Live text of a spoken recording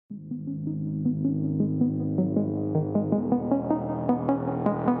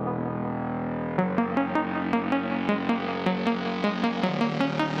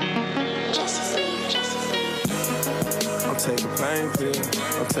Take a pain pill,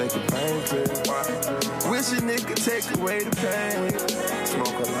 I'm taking pain pill. Wish a nigga take away the pain.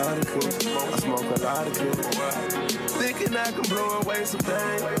 Smoke a lot of good, I smoke a lot of good. Thinking I can blow away some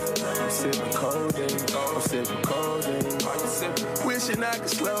pain. I'm sipping codeine, I'm sipping codeine. Wishing I could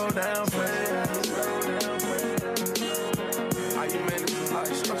slow down pain. I'm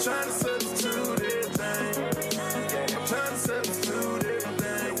trying to substitute everything. I'm trying to substitute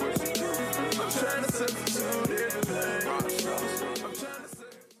everything. I'm trying to substitute everything.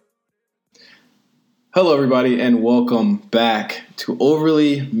 Hello, everybody, and welcome back to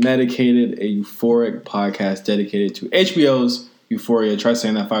Overly Medicated, a euphoric podcast dedicated to HBO's Euphoria. Try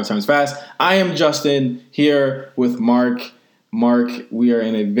saying that 5 times fast. I am Justin, here with Mark. Mark, we are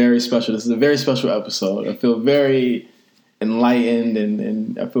in this is a very special episode. I feel very enlightened,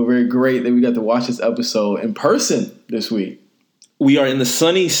 and I feel very great that we got to watch this episode in person this week. We are in the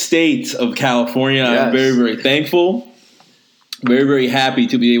sunny state of California. Yes. I'm very, very thankful. Very, very happy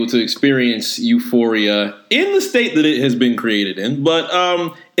to be able to experience Euphoria in the state that it has been created in.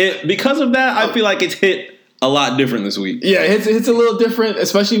 But because of that, I feel like it's hit a lot different this week. Yeah, it's a little different,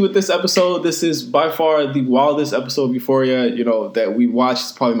 especially with this episode. This is by far the wildest episode of Euphoria, that we watched.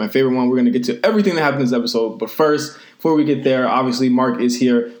 It's probably my favorite one. We're going to get to everything that happened in this episode. But first, before we get there, obviously Mark is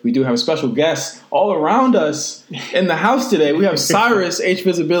here. We do have a special guest all around us in the house today. We have Cyrus, H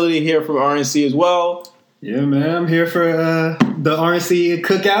Visibility, here from RNC as well. Yeah, man, I'm here for the RNC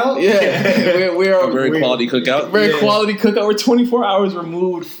cookout. Yeah, we are a very quality cookout. Quality cookout. We're 24 hours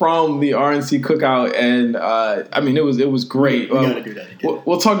removed from the RNC cookout, and it was great. We gotta do that again.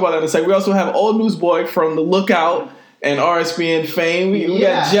 We'll talk about that in a second. We also have Old Newsboy from The Lookout and RSBN fame. We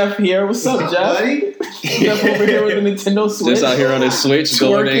got Jeff here. What's up, Jeff? Buddy? Jeff over here with the Nintendo Switch. Just out here on his Switch,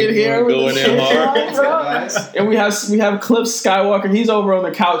 going in hard. And we have Clips Skywalker. He's over on the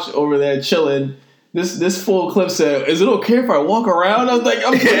couch over there chilling. This full clip said, "Is it okay if I walk around?" I was like,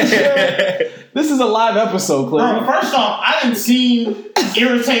 "I'm pretty sure this is a live episode, Clip." Bro, first off, I haven't seen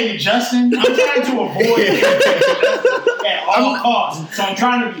irritated Justin. I'm trying to avoid it at all costs, so I'm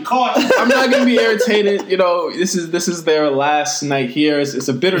trying to be cautious. I'm not going to be irritated. This is their last night here. It's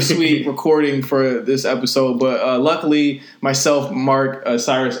a bittersweet recording for this episode, but luckily, myself, Mark,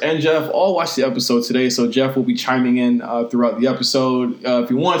 Cyrus, and Jeff all watched the episode today. So Jeff will be chiming in throughout the episode if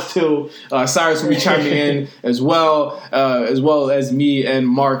he wants to. Cyrus will be chiming in as well as me and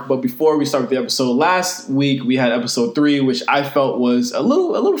Mark. But before we start with the episode, last week we had episode 3, which I felt was a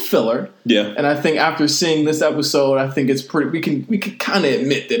little filler. Yeah, and I think after seeing this episode, I think it's pretty. We can kind of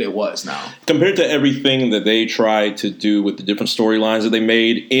admit that it was now compared to everything that they tried to do with the different storylines that they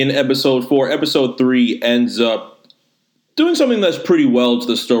made in episode 4. Episode 3 ends up doing something that's pretty well to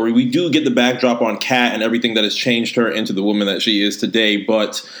the story. We do get the backdrop on Kat and everything that has changed her into the woman that she is today,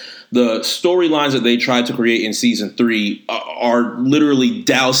 but the storylines that they tried to create in season 3 are literally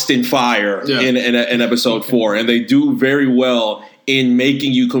doused in fire in episode 4, and they do very well in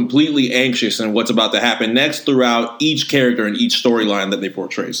making you completely anxious in what's about to happen next throughout each character and each storyline that they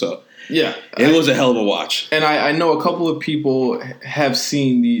portray. So yeah, it was a hell of a watch. And I know a couple of people had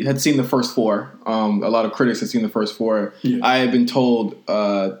seen the first 4. A lot of critics had seen the first 4. Yeah. I had been told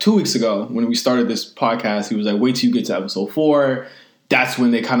 2 weeks ago when we started this podcast, he was like, "Wait till you get to episode 4. That's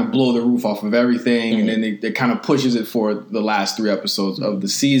when they kind of blow the roof off of everything, and then they kind of pushes it for the last 3 episodes of the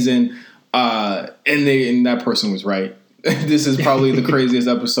season." And that person was right. This is probably the craziest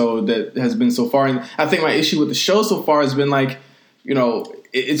episode that has been so far. And I think my issue with the show so far has been like,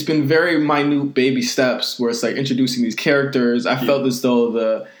 it's been very minute baby steps where it's like introducing these characters. I felt as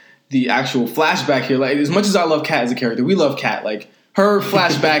though the actual flashback here, like as much as I love Kat as a character, we love Kat. Like her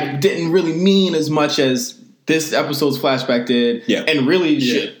flashback didn't really mean as much as this episode's flashback did. Yeah. And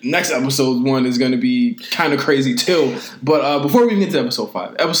really, next episode's one is going to be kind of crazy too. But before we get to episode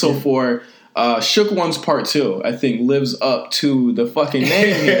 5, episode 4, Shook Ones Part 2, I think, lives up to the fucking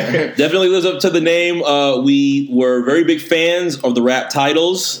name here. Definitely lives up to the name. We were very big fans of the rap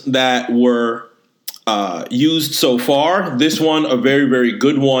titles that were used so far. This one, a very, very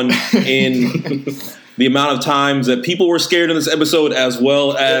good one in the amount of times that people were scared in this episode as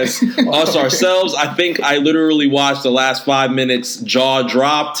well as us ourselves. I think I literally watched the last 5 minutes, jaw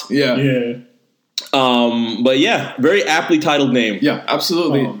dropped. Yeah. But yeah, very aptly titled name. Yeah,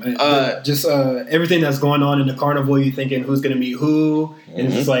 absolutely. Just everything that's going on in the carnival, you thinking who's going to meet who, and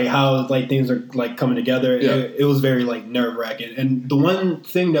it's just like how like things are like coming together. Yeah. It was very like nerve wracking. And the one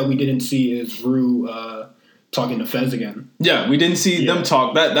thing that we didn't see is Rue talking to Fez again. Yeah, we didn't see them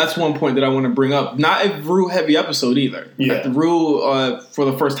talk. That's one point that I want to bring up. Not a Rue heavy episode either. Yeah. Like, Rue, for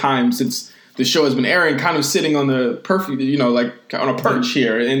the first time since the show has been airing, kind of sitting on the like on a perch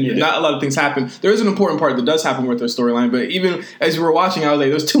here, and not a lot of things happen. There is an important part that does happen with their storyline, but even as we were watching, I was like,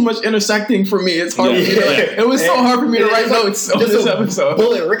 "There's too much intersecting for me. It's hard. It was so hard for me to write notes on this episode.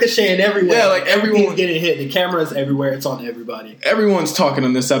 Bullet ricocheting everywhere. Yeah, like everyone's getting hit. The camera's everywhere. It's on everybody. Everyone's talking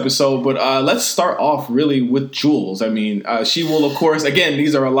on this episode, but let's start off really with Jules. I mean, she will, of course. Again,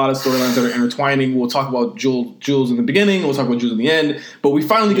 these are a lot of storylines that are intertwining. We'll talk about Jules in the beginning. We'll talk about Jules in the end, but we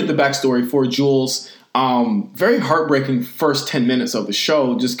finally get the backstory for Jules. Very heartbreaking first 10 minutes of the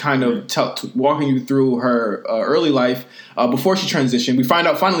show, just kind of walking you through her early life before she transitioned. We find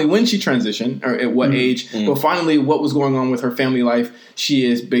out finally when she transitioned, or at what age, but finally what was going on with her family life. She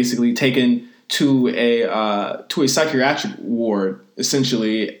is basically taken to a psychiatric ward,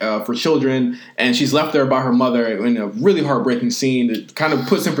 essentially, for children, and she's left there by her mother in a really heartbreaking scene that kind of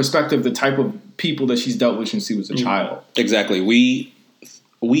puts in perspective the type of people that she's dealt with since she was a child. Exactly.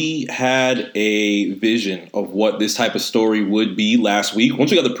 We had a vision of what this type of story would be last week. Once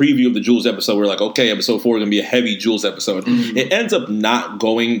we got the preview of the Jules episode, we're like, okay, episode 4 is going to be a heavy Jules episode. It ends up not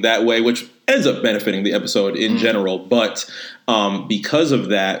going that way, which ends up benefiting the episode in general. But because of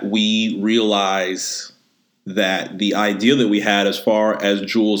that, we realize that the idea that we had as far as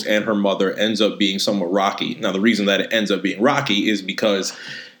Jules and her mother ends up being somewhat rocky. Now, the reason that it ends up being rocky is because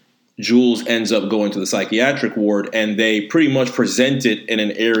Jules ends up going to the psychiatric ward, and they pretty much present it in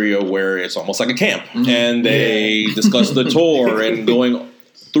an area where it's almost like a camp. And they discuss the tour and going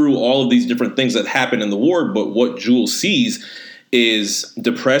through all of these different things that happen in the ward. But what Jules sees is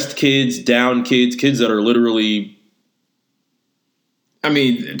depressed kids, down kids that are literally...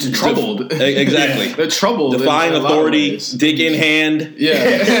 troubled. Exactly. They're troubled. Defying authority, dick in hand.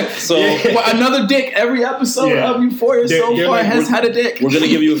 Yeah. So another dick. Every episode of Euphoria so far has had a dick. We're gonna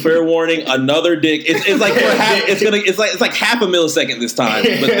give you a fair warning. Another dick. It's like it's like half a millisecond this time.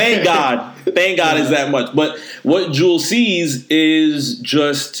 But thank God is that much. But what Jules sees is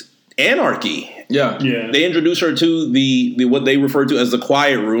just anarchy. Yeah. They introduce her to the what they refer to as the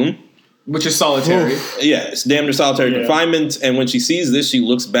quiet room. Which is solitary. Yeah, it's damn near solitary confinement. And when she sees this, she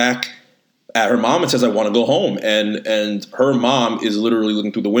looks back at her mom and says, I want to go home. And her mom is literally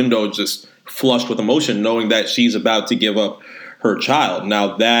looking through the window, just flushed with emotion, knowing that she's about to give up her child.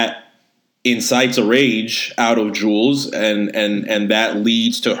 Now, that incites a rage out of Jules, and that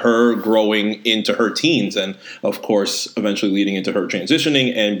leads to her growing into her teens. And, of course, eventually leading into her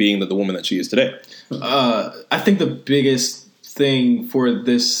transitioning and being the woman that she is today. I think the biggest thing for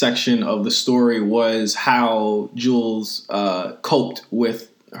this section of the story was how Jules coped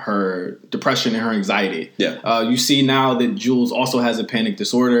with her depression and her anxiety. You see now that Jules also has a panic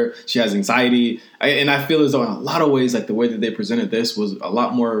disorder. She has anxiety. And I feel as though in a lot of ways, like the way that they presented this was a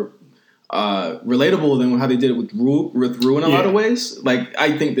lot more relatable than how they did it with Rue in a lot of ways. Like,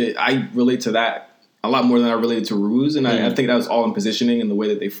 I think that I relate to that a lot more than I related to Rue's, and I think that was all in positioning and the way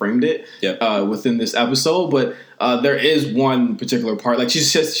that they framed it within this episode. But there is one particular part, like she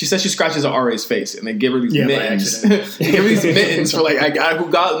says she scratches RA's face, and they give her these mittens. They give her these mittens for like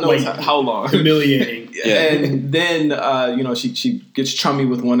who God knows how long, humiliating. And then she gets chummy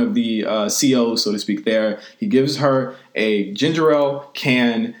with one of the COs, so to speak. There, he gives her a ginger ale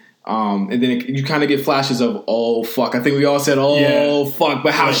can. And then you kind of get flashes of, oh, fuck. I think we all said, oh, fuck.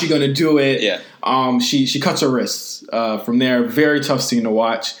 But how's she going to do it? She cuts her wrists. From there, very tough scene to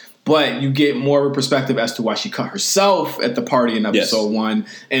watch. But you get more of a perspective as to why she cut herself at the party in episode 1.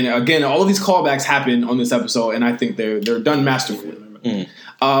 And again, all of these callbacks happen on this episode, and I think they're done masterfully.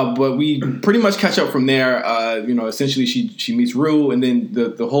 But we pretty much catch up from there. Essentially she meets Rue, and then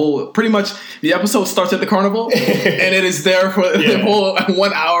the whole pretty much the episode starts at the carnival, and it is there for the whole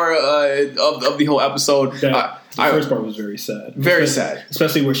 1 hour of the whole episode. The first part was very sad. Very sad,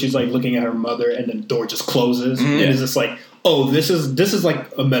 especially where she's like looking at her mother, and then the door just closes, and it's just like, oh, this is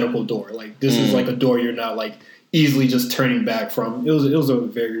like a medical door. Like this is like a door you're not like easily just turning back from. It was a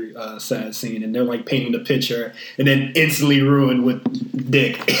very sad scene, and they're like painting the picture, and then instantly ruined with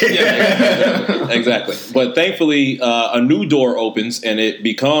dick. Exactly. But thankfully, a new door opens, and it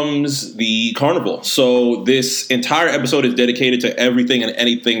becomes the carnival. So this entire episode is dedicated to everything and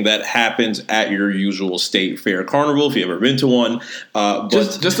anything that happens at your usual state fair carnival, if you've ever been to one.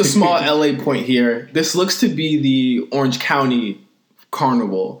 Just a small LA point here. This looks to be the Orange County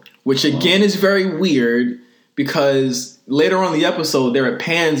carnival, which again is very weird, because later on in the episode they're at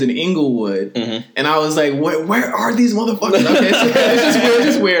Pan's in Inglewood, and I was like, where are these motherfuckers? Okay, it's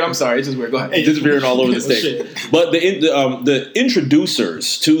just weird. I'm sorry, it's just weird. Go ahead. It's disappearing all over the state. But the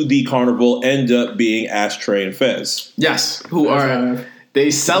introducers to the carnival end up being Ashtray and Fez. Yes, who are they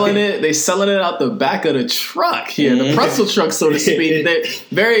selling it? They selling it out the back of the truck here, the pretzel truck, so to speak. They're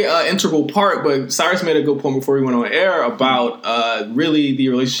very integral part. But Cyrus made a good point before we went on air about really the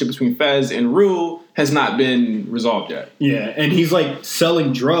relationship between Fez and Rue has not been resolved yet. Yeah, and he's like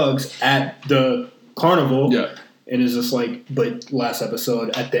selling drugs at the carnival. Yeah, and it's just like, but last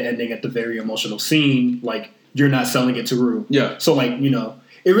episode at the ending, at the very emotional scene, like you're not selling it to Rue. Yeah, so like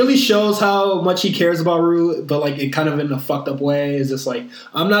it really shows how much he cares about Rue, but like it kind of in a fucked up way. Is just like,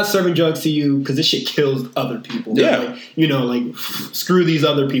 I'm not serving drugs to you because this shit kills other people. Yeah, like screw these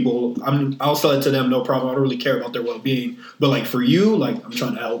other people. I'll sell it to them, no problem. I don't really care about their well being, but like for you, like I'm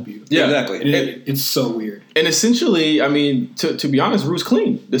trying to help you. Yeah, exactly. It's so weird. And essentially, I mean, to be honest, Rue's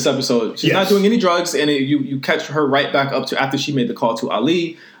clean this episode. She's not doing any drugs, and you catch her right back up to after she made the call to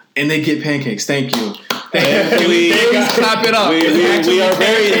Ali, and they get pancakes. Thank you. Please clap it up. We are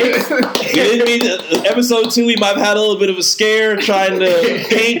very. We didn't mean episode 2. We might have had a little bit of a scare trying to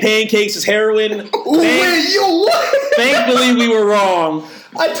paint pancakes as heroin. Thankfully, we were wrong.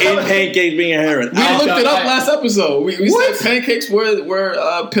 In pancakes being a heroin. We looked it up last episode. We said pancakes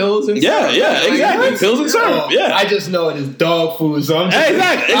were pills and syrup. Yeah, exactly. Pills and syrup. Yeah, I just know it is dog food. So I'm just,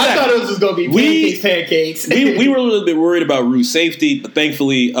 exactly. I thought it was just gonna be pancakes. we were a little bit worried about Rue's safety, but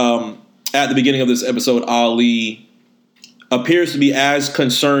thankfully, at the beginning of this episode, Ali appears to be as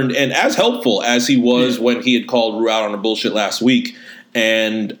concerned and as helpful as he was when he had called Rue out on her bullshit last week.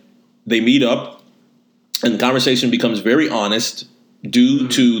 And they meet up, and the conversation becomes very honest due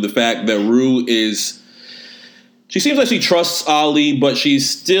to the fact that Rue she seems like she trusts Ali, but she's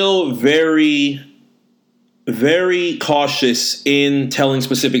still very, very cautious in telling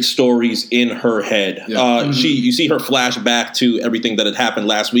specific stories in her head. Yeah. You see her flash back to everything that had happened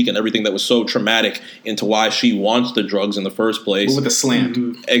last week and everything that was so traumatic into why she wants the drugs in the first place. With the slant.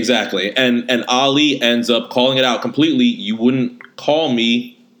 Mm-hmm. Exactly. And Ali ends up calling it out completely. You wouldn't call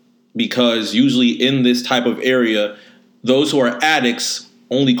me, because usually in this type of area, those who are addicts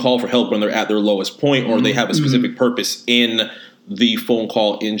only call for help when they're at their lowest point, or they have a specific purpose in the phone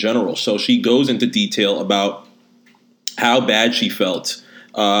call in general. So she goes into detail about how bad she felt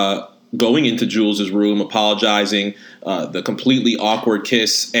going into Jules' room, apologizing, the completely awkward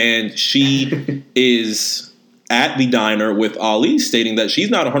kiss, and she is at the diner with Ali, stating that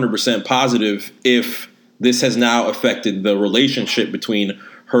she's not 100% positive if this has now affected the relationship between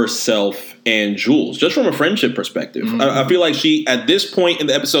herself and Jules, just from a friendship perspective. I feel like at this point in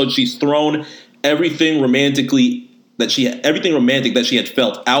the episode, she's thrown everything romantic that she had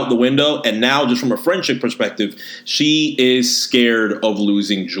felt out the window, and now just from a friendship perspective, she is scared of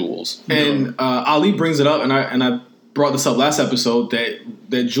losing Jules. And Ali brings it up, and I brought this up last episode,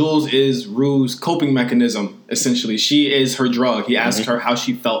 that Jules is Rue's coping mechanism. Essentially, she is her drug. He asked her how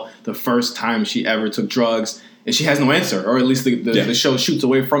she felt the first time she ever took drugs, and she has no answer, or at least the show shoots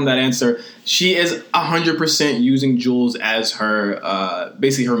away from that answer. She is 100% using Jules as her,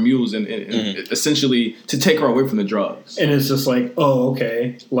 basically her muse, and essentially to take her away from the drugs. And it's just like, oh,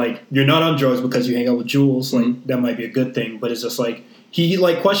 okay, like you're not on drugs because you hang out with Jules, like that might be a good thing, but it's just like he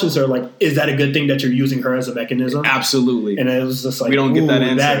like questions her, like, is that a good thing that you're using her as a mechanism? Absolutely. And it was just like, we don't get that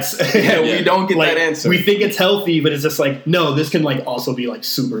answer. We don't get like, that answer. We think it's healthy, but it's just like, no, this can like also be like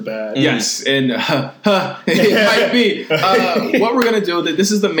super bad. Yes, and it might be. What we're gonna do, this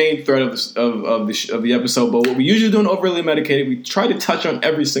is the main thread of the episode, but what we usually do in Overly Medicated, we try to touch on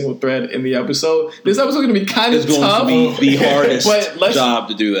every single thread in the episode. This episode is gonna be kind of tough. It's going to be the hardest job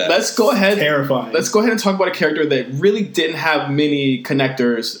to do that. Let's go ahead. Terrifying. Let's go ahead and talk about a character that really didn't have many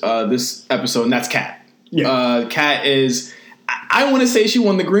connectors this episode, and that's Kat. Yeah. Kat is, I want to say she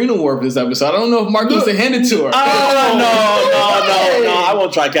won the Green Award for this episode. I don't know if Mark wants to hand it to her. No, I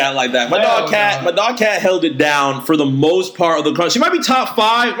won't try Kat like that. My dog Kat held it down for the most part of the country. She might be top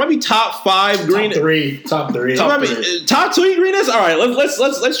 5. Might be top 5 green. Top 3. Top 2 greenest. All right,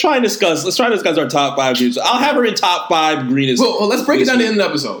 let's try and discuss. Let's try to discuss our top 5 greenest. I'll have her in top 5 greenest. Well, let's break it down to the end of the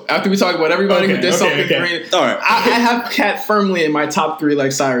episode after we talk about everybody who did something green. All right, I have Kat firmly in my top 3,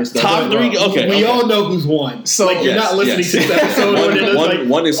 like Cyrus does. Top 3. Okay, we all know who's won. So like you're not listening to this episode.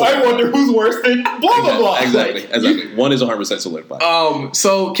 One is. I wonder who's worse than blah blah blah. Exactly. One is 100% solidified.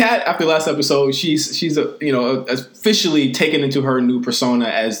 So Kat, after last episode, she's officially taken into her new persona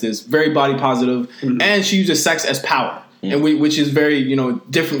as this very body positive, and she uses sex as power, and which is very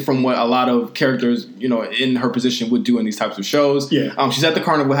different from what a lot of characters in her position would do in these types of shows. Yeah. She's at the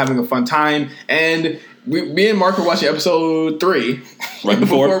carnival having a fun time, and me and Mark were watching episode 3 Right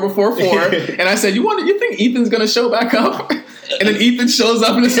before 4, and I said, "You think Ethan's gonna show back up?" And then Ethan shows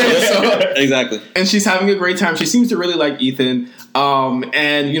up in this episode. Exactly. And she's having a great time. She seems to really like Ethan.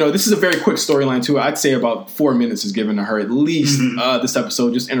 And, this is a very quick storyline, too. I'd say about 4 minutes is given to her, at least, this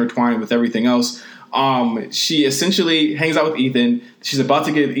episode, just intertwined with everything else. She essentially hangs out with Ethan. She's about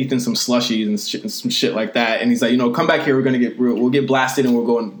to give Ethan some slushies and some shit like that. And he's like, come back here. We'll get blasted and we'll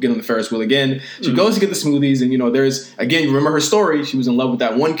go and get on the Ferris wheel again. She goes to get the smoothies. And, there's, again, you remember her story. She was in love with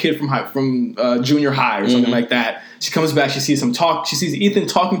that one kid from junior high or something like that. She comes back. She sees him talk. She sees Ethan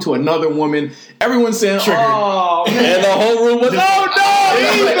talking to another woman. Everyone's saying, "Oh, man." And the whole room was, "Oh,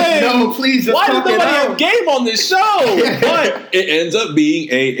 no, Ethan. No, please just why talk does it nobody out." have game on this show?" But it ends up being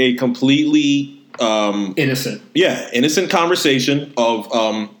a completely innocent conversation of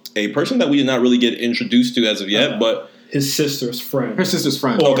a person that we did not really get introduced to as of yet, but his sister's friend. Her sister's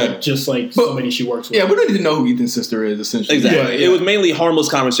friend. Or Okay. just like somebody she works with. Yeah, we don't even know who Ethan's sister is, essentially. exactly. Yeah. It was mainly harmless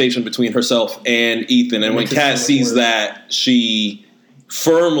conversation between herself and Ethan, and when Kat sees that, she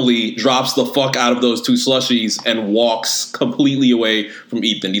firmly drops the fuck out of those 2 slushies and walks completely away from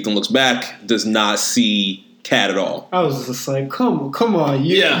Ethan. Ethan looks back, does not see Kat at all. I was just like, come on.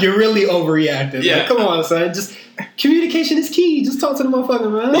 Yeah. You're really overreacting. Yeah. Like, come on, son. Just communication is key. Just talk to the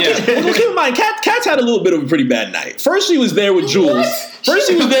motherfucker, man. Yeah. Well, keep in mind, Kat's had a little bit of a pretty bad night. First, she was there with Jules. First,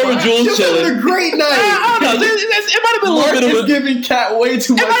 she was there with Jules She chilling. had a great night. I don't know. It might have been a Mark little bit of is a. giving Kat way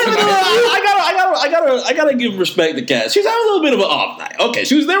too much. I gotta give respect to Kat. She was having a little bit of an off night. Okay,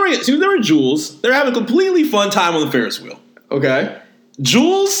 she was there with Jules. They're having a completely fun time on the Ferris wheel. Okay.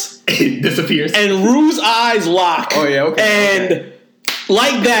 Jules It disappears. and Rue's eyes lock. Oh, yeah, okay. And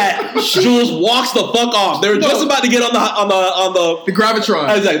like that, Jules walks the fuck off. They were just about to get on the The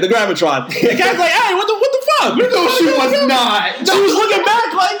Gravitron. exactly, the Gravitron. The Kat's like, "Hey, what the fuck?" No, she was not. She was looking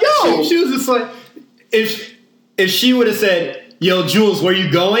back like, "Yo." She was just like, if she would have said, "Yo, Jules, where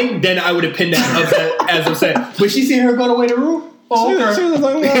you going?" then I would have pinned that as upset. But she seen her go away to room. Oh, She was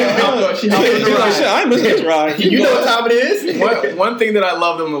like, She hopped on the ride. "Shit, I missed this ride." You know what time it is? One thing that I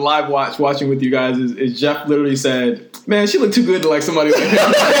loved on the live watching with you guys is Jeff literally said, "Man, she looked too good to like somebody like him."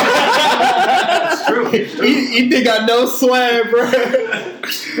 That's true. Ethan got no swag, bro.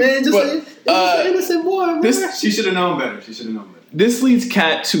 Man, just an innocent boy, bro. She should have known better. This leads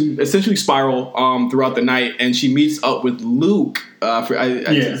Kat to essentially spiral throughout the night, and she meets up with Luke.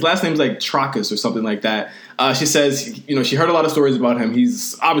 His last name's like Tracus or something like that. She says, she heard a lot of stories about him.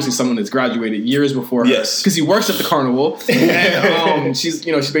 He's obviously someone that's graduated years before her. Yes. Because he works at the carnival. And she's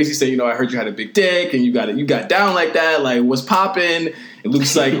basically saying, I heard you had a big dick and you got down like that. Like, what's poppin'? And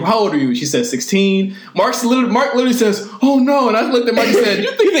Luke's like, how old are you? She says 16. Mark literally says, oh no. And I looked at Mark and said,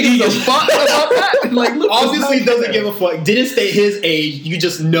 you think he gives a fuck about that? And like, Luke obviously doesn't give a fuck. Didn't state his age. You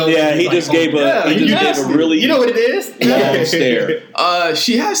just know. Yeah, he just gave a really You know what it is? long stare.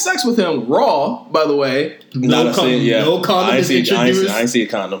 She has sex with him raw, by the way. No condom is introduced. I see a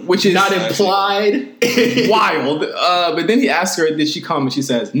condom. Which is Not implied. wild. But then he asks her, did she come? And she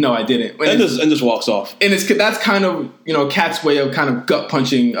says, no, I didn't. And just walks off. And that's kind of, Kat's way of kind of gut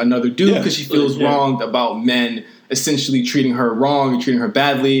punching another dude because she feels wronged about men essentially treating her wrong and treating her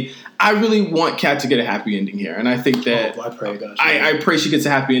badly. I really want Kat to get a happy ending here. And I think that I pray she gets a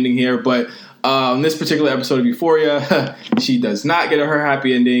happy ending here. But in this particular episode of Euphoria, she does not get her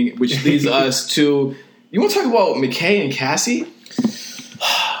happy ending, which leads us to... You want to talk about McKay and Cassie?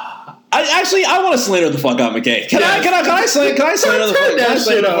 I want to slander the fuck out of McKay. Can I slander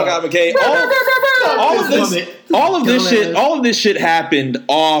the fuck out of McKay? All of this shit happened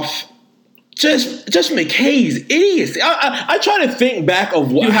off just McKay's idiocy. I try to think back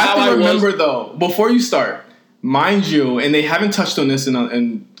of you have to remember though, before you start, mind you, and they haven't touched on this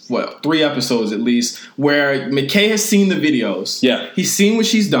in 3 episodes at least, where McKay has seen the videos. Yeah. He's seen what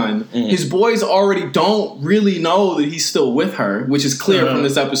she's done. Mm-hmm. His boys already don't really know that he's still with her, which is clear from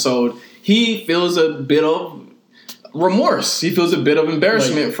this episode. He feels a bit of remorse. He feels a bit of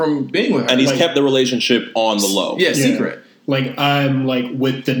embarrassment from being with her. And he's kept the relationship on the low. Yeah, secret. Like, I'm,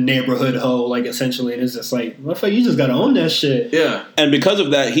 with the neighborhood hoe, essentially, and it's just motherfucker, you just gotta own that shit. Yeah. And because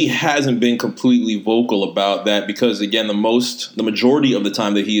of that, he hasn't been completely vocal about that because, again, the majority of the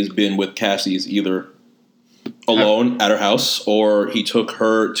time that he has been with Cassie is either alone at her house or he took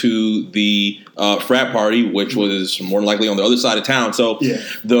her to the frat party, which was more than likely on the other side of town. So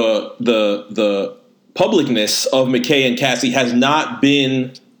the publicness of McKay and Cassie has not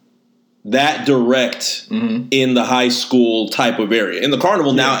been that direct in the high school type of area. In the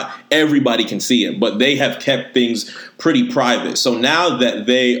carnival now, everybody can see it, but they have kept things pretty private. So now that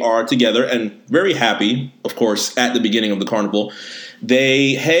they are together and very happy, of course, at the beginning of the carnival,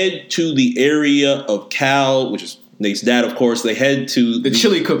 They head to the area of Cal, which is Nate's dad, of course. They head to the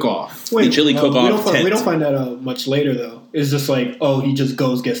chili cook-off. The chili cook-off tent. We don't find that out much later, though. It's just like, he just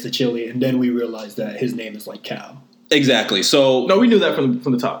goes, gets the chili, and then we realize that his name is like Cal. Exactly. So no, we knew that from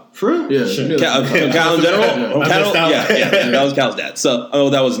the top. For real? Yeah. Sure. Cal in general? Yeah, that was Cal's dad. So,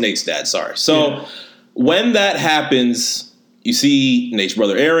 that was Nate's dad. Sorry. So, when that happens, you see Nate's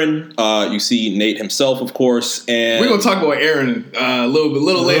brother Aaron. You see Nate himself, of course. And we're gonna talk about Aaron a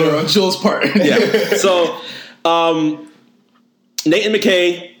little later on Jules' part. Yeah. So, Nate and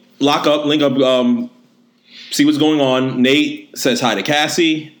McKay link up, see what's going on. Nate says hi to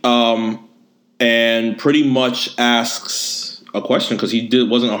Cassie. And pretty much asks a question because he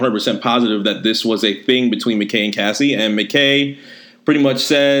wasn't 100% positive that this was a thing between McKay and Cassie. And McKay pretty much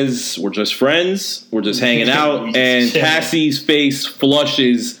says, we're just friends. We're just hanging out. And Cassie's face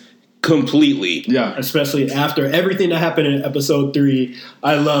flushes completely. Yeah. Especially after everything that happened in episode 3.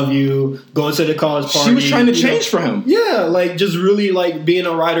 I love you. Going to the college party. She was trying to change for him. Yeah. Like, just really, like, being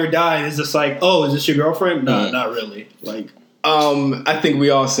a ride or die. It's just like, is this your girlfriend? No, not really. Like... I think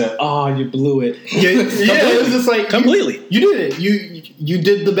we all said, you blew it. Yeah, it was just like... Completely. You did it. You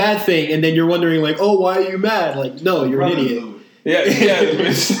did the bad thing, and then you're wondering, like, why are you mad? Like, no, you're an idiot.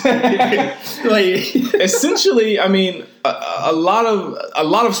 Yeah. Like, essentially, I mean, a lot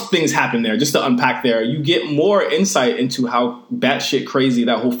of things happen there. Just to unpack there, you get more insight into how batshit crazy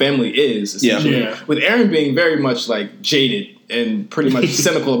that whole family is. Essentially. Yeah. With Aaron being very much, like, jaded and pretty much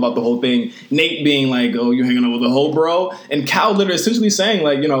cynical about the whole thing. Nate being like, you're hanging out with a hoe, bro. And Cal literally essentially saying,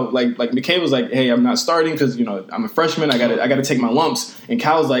 like, like McKay was like, hey, I'm not starting because, I'm a freshman. I gotta take my lumps. And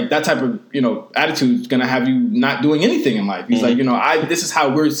Cal's like, that type of, attitude is going to have you not doing anything in life. He's like, this is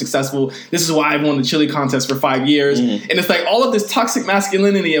how we're successful. This is why I won the chili contest for 5 years. And it's like all of this toxic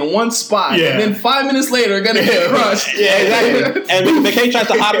masculinity in one spot. Yeah. And then 5 minutes later, gonna get crushed. Yeah, exactly. And McKay tries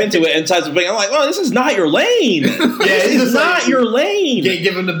to hop into it and tries to bring, I'm like, this is not your lane. This is not your lane.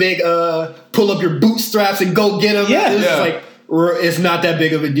 Give him the big pull up your bootstraps and go get him. Yeah. It's like, it's not that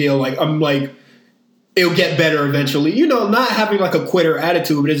big of a deal. Like, I'm like, it'll get better eventually. Not having like a quitter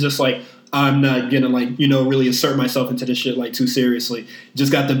attitude, but it's just like, I'm not gonna like, really assert myself into this shit like too seriously.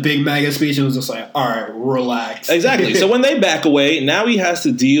 Just got the big MAGA speech and was just like, all right, relax. Exactly. So when they back away, now he has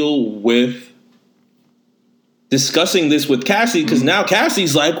to deal with discussing this with Cassie because now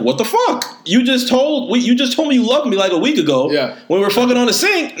Cassie's like, "What the fuck? You just told me you loved me like a week ago. Yeah. When we were fucking on the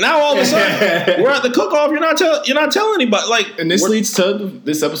sink. Now all of a sudden we're at the cook-off. You're not telling anybody. Like, and this leads to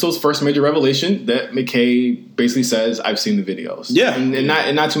this episode's first major revelation that McKay basically says, "I've seen the videos." Yeah, and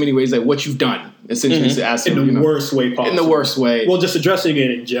not too many ways. Like what you've done, essentially, to ask in him, the worst way possible. In the worst way. Well, just addressing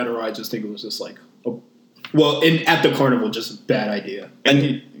it in general, I just think it was just like, at the carnival, just a bad idea.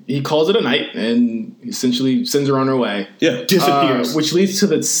 And he calls it a night and essentially sends her on her way. Yeah. Disappears. Which leads to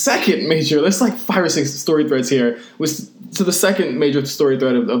the second major, there's like 5 or 6 story threads here, to the second major story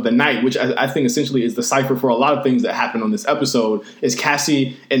thread of the night, which I think essentially is the cipher for a lot of things that happen on this episode, is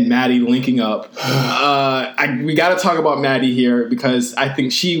Cassie and Maddie linking up. We got to talk about Maddie here because I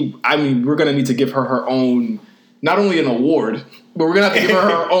think we're going to need to give her own, not only an award, but we're gonna have to give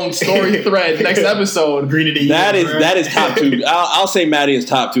her own story thread next episode. That is top 2. I'll say Maddie is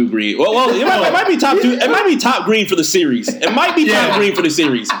top 2 green. Well, it might be top 2. It might be top green for the series. It might be top green for the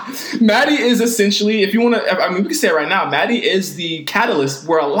series. Maddie is essentially, if you want to, we can say it right now. Maddie is the catalyst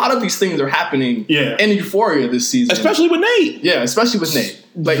where a lot of these things are happening. In Euphoria this season, especially with Nate. Yeah, especially with Nate.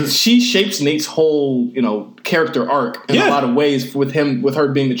 Like she shapes Nate's whole, character arc in a lot of ways. With her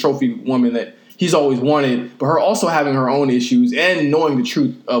being the trophy woman that he's always wanted, but her also having her own issues and knowing the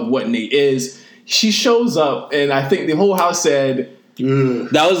truth of what Nate is. She shows up, and I think the whole house said,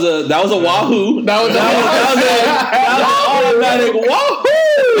 That was a wahoo. That was an automatic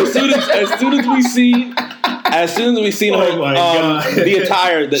wahoo. As soon as we seen her, the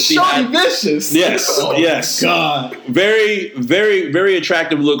attire that she had. Vicious. Yes. God. Very, very, very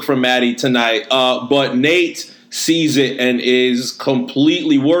attractive look from Maddie tonight. But Nate sees it and is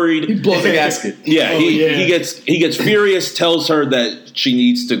completely worried. He blows a gasket. Yeah, he gets furious, tells her that she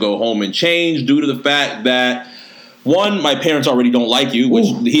needs to go home and change due to the fact that, one, my parents already don't like you, which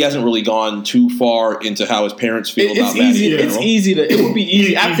he hasn't really gone too far into how his parents feel about that. It would be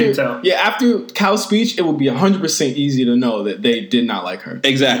easy. After Cal's speech, it would be 100% easy to know that they did not like her.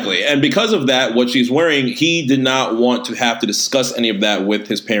 Exactly. And because of that, what she's wearing, he did not want to have to discuss any of that with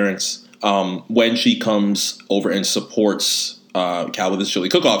his parents when she comes over and supports Cal with his chili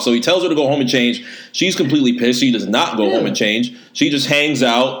cook-off. So he tells her to go home and change. She's completely pissed. She does not go home and change. She just hangs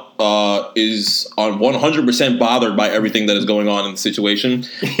out, is on 100% bothered by everything that is going on in the situation.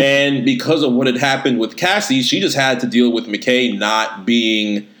 And because of what had happened with Cassie, she just had to deal with McKay not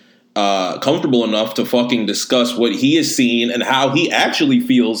being comfortable enough to fucking discuss what he has seen and how he actually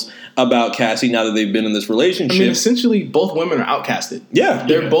feels about Cassie now that they've been in this relationship. I mean, essentially, both women are outcasted. Yeah.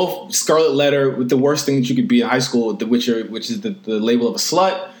 They're both Scarlet Letter with the worst thing that you could be in high school, which is the label of a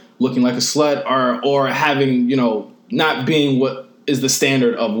slut, looking like a slut, or having, not being what is the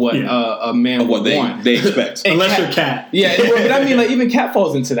standard of what a man would want. They expect. Unless you're Cat. Yeah, but I mean, like, even Kat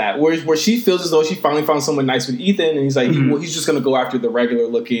falls into that, where she feels as though she finally found someone nice with Ethan, and he's like, he's just going to go after the regular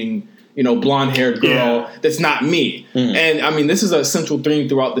looking, blonde-haired girl that's not me. Mm-hmm. And, I mean, this is a central theme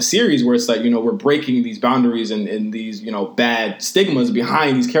throughout the series where it's like, we're breaking these boundaries and these, bad stigmas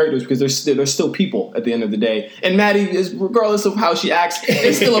behind these characters because they're still people at the end of the day. And Maddie is, regardless of how she acts,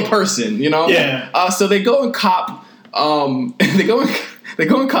 is still a person, Yeah. So they go and cop... they go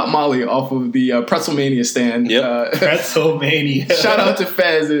and cop Molly off of the Pretzelmania stand. Yep. Pretzelmania. Shout out to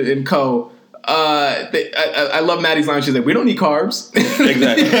Fez and Co. I love Maddie's line. She's like, "We don't need carbs."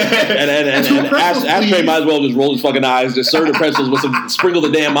 Exactly. And Ashtray might as well just roll his fucking eyes, just serve the pretzels with sprinkle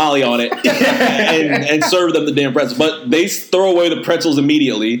the damn Molly on it, and serve them the damn pretzels. But they throw away the pretzels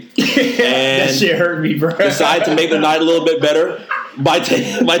immediately. And that shit hurt me, bro. Decide to make the night a little bit better by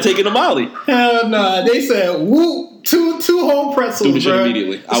taking the Molly. Hell no. They said, "Woo." Two whole pretzels, do the shit bro.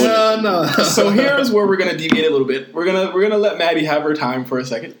 Immediately. No. So here's where we're gonna deviate a little bit. We're gonna let Maddie have her time for a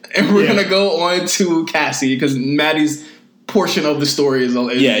second, and we're gonna go on to Cassie because Maddie's portion of the story is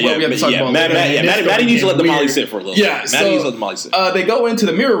what we have to talk about. Maddie needs to let the Molly sit for a little bit. Maddie needs to let the Molly sit. They go into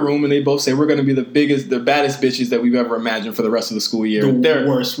the mirror room and they both say we're gonna be the baddest bitches that we've ever imagined for the rest of the school year.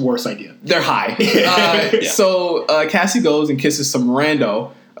 The worst idea. They're high. So Cassie goes and kisses some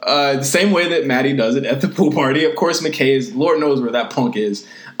rando. The same way that Maddie does it at the pool party. Of course, McKay is, Lord knows where that punk is.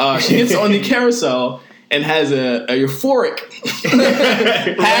 She gets on the carousel and has a euphoric.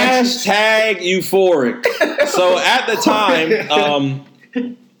 Hashtag euphoric. So at the time,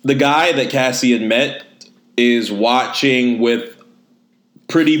 the guy that Cassie had met is watching with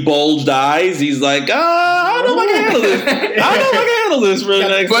pretty bulged eyes. He's like, I don't know if I can handle this. I don't know if I can handle this for the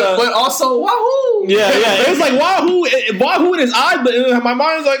next but also, wahoo! Yeah. It's like wahoo in his eyes, but my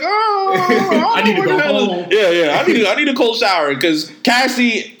mind's like, I need to go home. Yeah. I need a cold shower because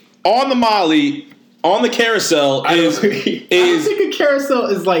Cassie on the Molly on the carousel I don't think a carousel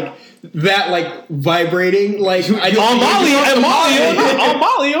is like that, like vibrating, like on Molly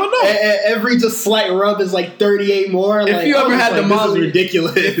or no. Every just slight rub is like 38 more. If you ever had the Molly, this is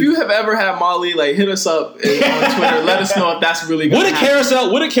ridiculous. If you have ever had Molly, like hit us up on Twitter. Let us know if that's really good. Would a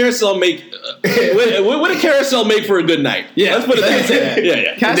carousel make? Would a carousel make for a good night? Yeah, let's put it that way.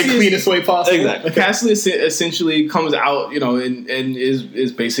 Yeah. Cassie the cleanest way possible. Exactly. Cassie essentially comes out, and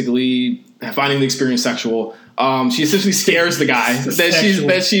is basically finding the experience sexual. She essentially scares the guy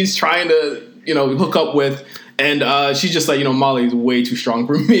that she's trying to, hook up with. And she's just like, Molly's way too strong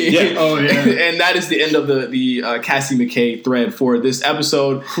for me. Yeah. Oh, yeah. And that is the end of the Cassie McKay thread for this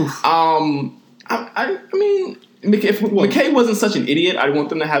episode. I mean, if McKay wasn't such an idiot, I'd want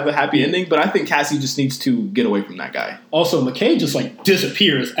them to have a happy ending. But I think Cassie just needs to get away from that guy. Also, McKay just like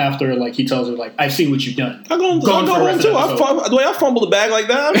disappears after like he tells her like, "I've seen what you've done." I'm going home too. The way I fumble the bag like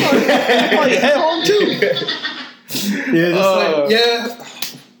that, I'm probably head home too. Yeah,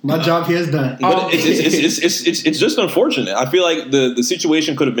 my job here is done. But it's just unfortunate. I feel like the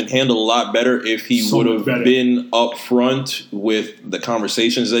situation could have been handled a lot better if he would have been upfront with the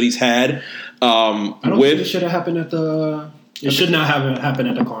conversations that he's had. I don't think it should have happened at the. It should not have happened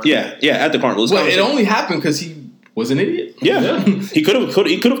at the carnival. Yeah, at the carnival. Well, it only happened because he was an idiot. Yeah. He could have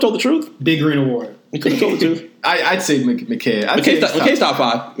told the truth. Big Green Award. He could have told the truth. I'd say McKay. McKay's top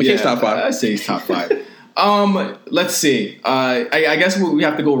five. McKay's top five. I'd say he's top five. Let's see. I guess we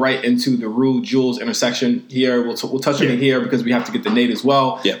have to go right into the Rue Jules intersection here. We'll touch on it here because we have to get the Nate as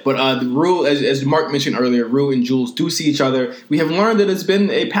well. Yeah. But the Rue, as Mark mentioned earlier, Rue and Jules do see each other. We have learned that it's been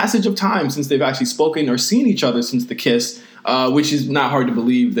a passage of time since they've actually spoken or seen each other since the kiss. Which is not hard to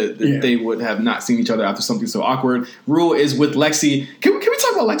believe that they would have not seen each other after something so awkward. Rue is with Lexi. Can we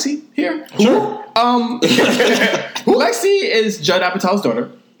talk about Lexi here? Sure. Lexi is Judd Apatow's daughter.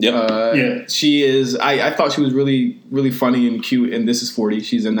 Yep. She is. I thought she was really, really funny and cute. And This Is 40.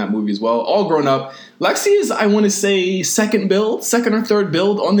 She's in that movie as well. All grown up. Lexi is, I want to say, second or third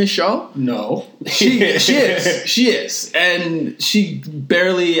build on this show. No, she is. She is, and she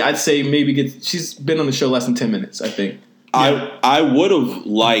barely. I'd say maybe she's been on the show less than 10 minutes. I think. I would have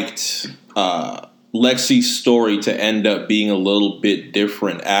liked Lexi's story to end up being a little bit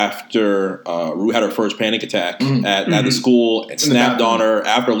different after Rue had her first panic attack at the school and snapped on her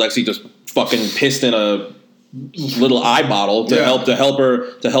after Lexi just fucking pissed in a little eye bottle to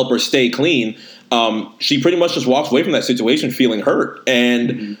help her stay clean. She pretty much just walks away from that situation feeling hurt.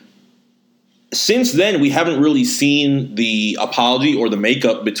 And since then, we haven't really seen the apology or the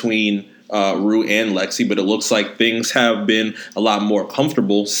makeup between Rue and Lexi, but it looks like things have been a lot more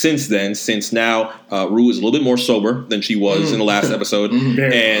comfortable since then, since now Rue is a little bit more sober than she was in the last episode,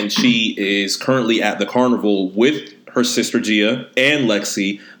 and she is currently at the carnival with her sister Gia and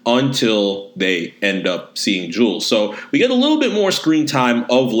Lexi until they end up seeing Jules. So we get a little bit more screen time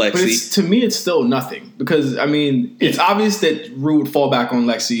of Lexi. But to me, it's still nothing because, I mean, it's obvious that Rue would fall back on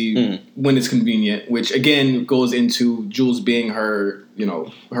Lexi when it's convenient, which again goes into Jules being her,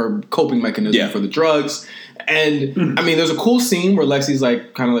 her coping mechanism for the drugs. And I mean, there's a cool scene where Lexi's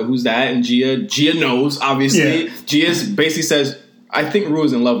like, kind of like, who's that? And Gia knows, obviously. Gia basically says, I think Rue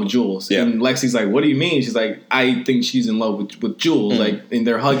is in love with Jules. Yeah. And Lexi's like, what do you mean? She's like, I think she's in love with Jules. Like, and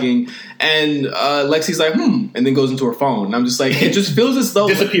they're hugging. And Lexi's like, and then goes into her phone. And I'm just like, it just feels as though...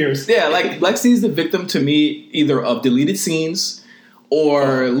 disappears. Like Lexi's the victim to me either of deleted scenes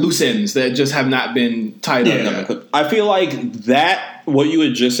or loose ends that just have not been tied up. I feel like that, what you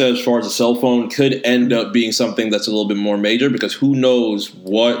had just said as far as a cell phone, could end up being something that's a little bit more major, because who knows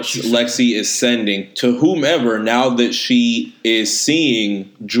what Lexi is sending to whomever now that she is seeing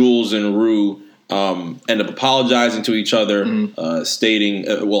Jules and Rue end up apologizing to each other, stating,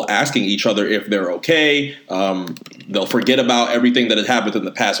 asking each other if they're okay. They'll forget about everything that had happened in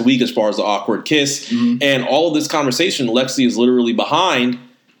the past week as far as the awkward kiss. And all of this conversation, Lexi is literally behind,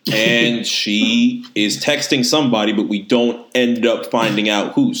 and she is texting somebody, but we don't end up finding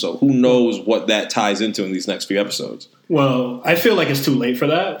out who. So who knows what that ties into in these next few episodes. Well, I feel like it's too late for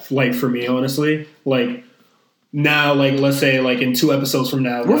that. Like, for me, honestly. Like, now, like, let's say, like, in 2 episodes from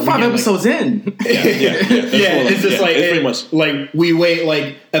now. We're 5 episodes in. It's just like, pretty much. Like, we wait,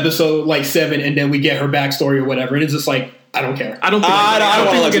 like, episode, like, 7, and then we get her backstory or whatever. And it's just like, I don't care. I don't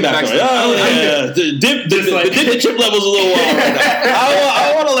want to get backstory. The chip level's a little low right now.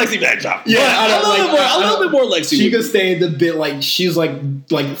 I want a Lexi backdrop. Yeah, a little bit more Lexi. She could stay in the bit, like, she's like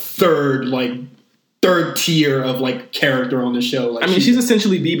third tier of, like, character on the show. Like, I mean, she's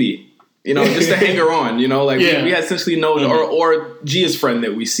essentially BB. Just to hang her on, we essentially know, or Gia's friend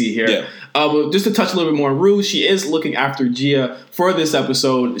that we see here. Yeah. But just to touch a little bit more on Rue, she is looking after Gia for this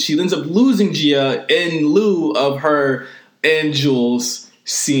episode. She ends up losing Gia in lieu of her and Jules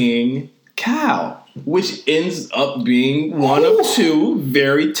seeing Cal, which ends up being one of 2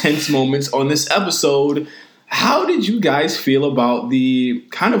 very tense moments on this episode. How did you guys feel about the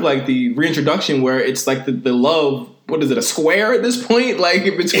kind of like the reintroduction where it's like the love? What is it, a square at this point? Like,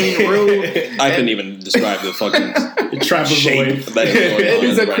 between Rue I couldn't even describe the fucking shape.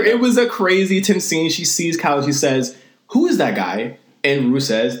 It was a crazy tense scene. She sees Cal and she says, who is that guy? And Rue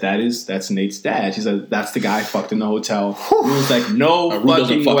says, that's Nate's dad. She says, that's the guy I fucked in the hotel. Rue's like, no Rue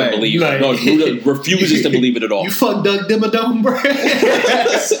doesn't fucking way. Believe it. No, Rue refuses to believe it at all. You fucked Doug Dimmadome, bro.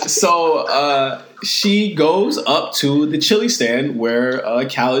 So she goes up to the chili stand where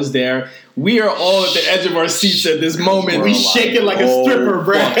Cal is there. We are all at the edge of our seats at this moment. We shaking like a stripper,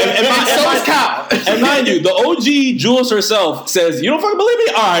 bro. And so is Cal. And mind you, the OG Jules herself says, you don't fucking believe me?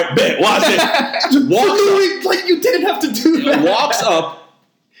 All right, bet. Watch it. Walks up. Like, you didn't have to do that. Walks up,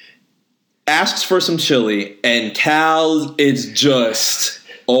 asks for some chili, and Cal is just,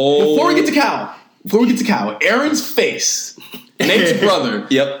 Before we get to Cal, Aaron's face, Nate's brother,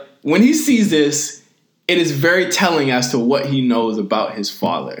 when he sees this, it is very telling as to what he knows about his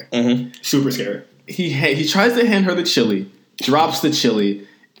father. Super scary. He tries to hand her the chili, drops the chili,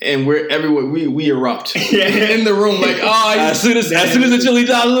 and we're everywhere. We erupt in the room like, as soon as the chili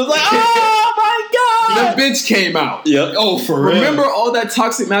drops, it was like, oh my god, the bitch came out. Yep. Oh, for real. Remember all that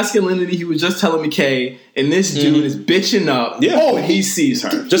toxic masculinity he was just telling McKay, and this dude is bitching up. Yeah. He sees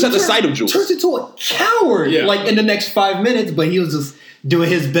her just at the sight of Jules. Turns into a coward. Yeah. Like in the next 5 minutes, but he was just doing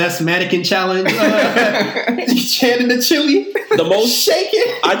his best mannequin challenge, chanting the chili, the most shaking.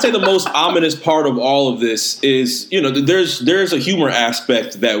 I'd say the most ominous part of all of this is, there's a humor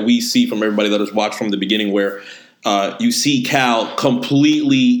aspect that we see from everybody that has watched from the beginning, where you see Cal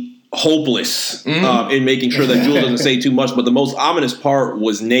completely hopeless in making sure that Jules doesn't say too much. But the most ominous part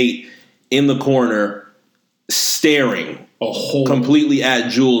was Nate in the corner staring completely at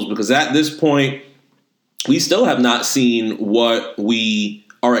Jules, because at this point, we still have not seen what we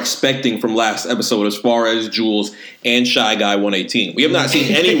are expecting from last episode as far as Jules and Shy Guy 118. We have not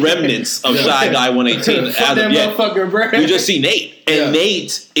seen any remnants of Shy Guy 118 as of yet. We just see Nate. And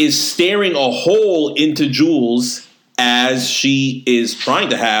Nate is staring a hole into Jules as she is trying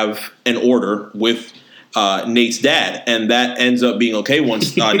to have an order with Nate's dad, and that ends up being okay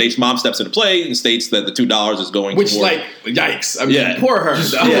once Nate's mom steps into play and states that the $2 is going which, toward, yikes. I mean, poor her.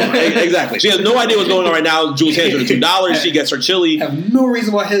 Yeah, exactly. She has no idea what's going on right now. Jules hands her the $2. She gets her chili. Have no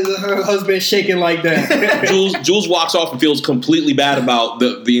reason why her husband is shaking like that. Jules walks off and feels completely bad about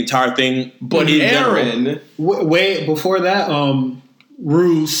the entire thing. But Aaron... Wait, before that,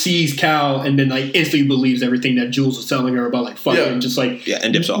 Rue sees Cal and then like instantly believes everything that Jules was telling her about fucking just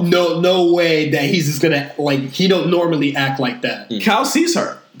and dips off. No way that he's just gonna he don't normally act like that. Cal sees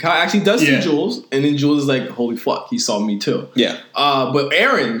her. Cal actually does see Jules, and then Jules is like, "Holy fuck, he saw me too." Yeah. But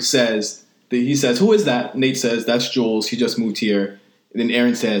Aaron says "Who is that?" Nate says, "That's Jules. He just moved here." And then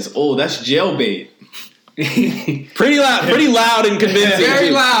Aaron says, "Oh, that's jailbait." pretty loud and convincing.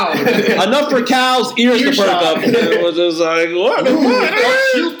 Very loud. Enough for Cal's ears to perk up. It was just like, what?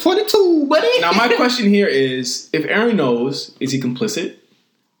 She was 22, buddy. Now, my question here is, if Aaron knows, is he complicit?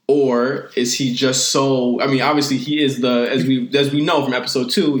 Or is he just so... I mean, obviously, he is as we know from episode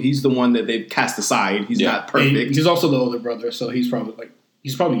 2, he's the one that they've cast aside. He's not perfect. And he's also the older brother, so he's probably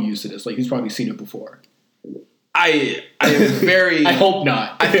used to this. He's probably seen it before. I am very... I hope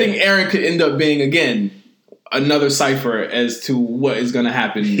not. I think Aaron could end up being, again... another cipher as to what is going to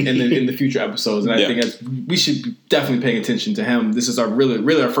happen in the future episodes, and I think we should be definitely paying attention to him. This is our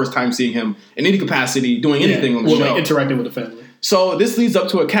really our first time seeing him in any capacity doing anything on the show, interacting with the family. So this leads up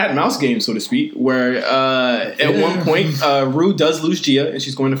to a cat and mouse game, so to speak, where at one point Rue does lose Gia, and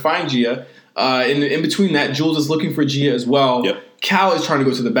she's going to find Gia. In between that, Jules is looking for Gia as well. Yep. Cal is trying to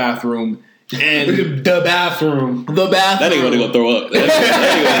go to the bathroom. And the bathroom. That ain't gonna go throw up.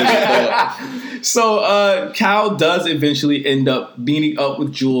 So Cal does eventually end up meeting up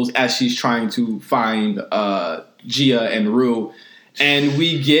with Jules as she's trying to find Gia and Rue, and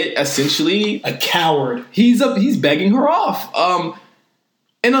we get essentially a coward. He's begging her off.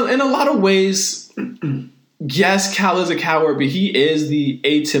 In a lot of ways, yes, Cal is a coward, but he is the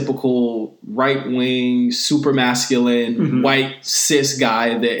atypical right-wing, super masculine, white cis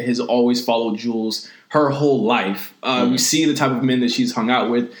guy that has always followed Jules her whole life. We see the type of men that she's hung out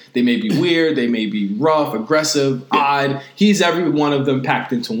with. They may be weird, they may be rough, aggressive, odd. He's every one of them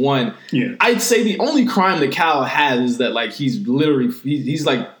packed into one. Yeah. I'd say the only crime that Cal has is that he's literally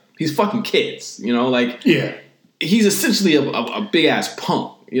he's fucking kids. He's essentially a big ass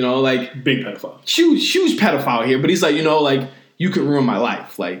punk. Big pedophile. Huge pedophile here, but he's you could ruin my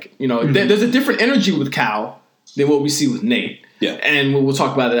life. There's a different energy with Cal than what we see with Nate. Yeah. And we'll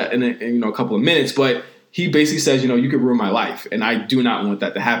talk about that in a couple of minutes, but he basically says, you could ruin my life, and I do not want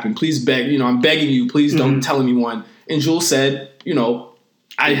that to happen. Please beg, I'm begging you, please don't tell anyone. And Jules said,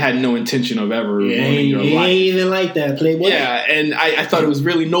 I had no intention of ever ruining your life. Ain't even like that, Playboy. Yeah, and I thought it was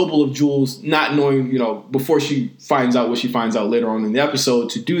really noble of Jules not knowing, before she finds out what she finds out later on in the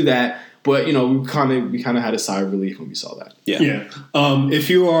episode to do that. But we kind of had a sigh of relief when we saw that. Yeah. If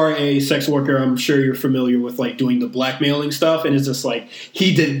you are a sex worker, I'm sure you're familiar with doing the blackmailing stuff, and it's just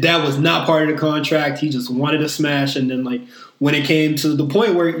that was not part of the contract. He just wanted to smash, and then when it came to the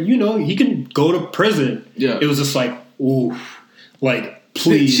point where he can go to prison, it was just ooh,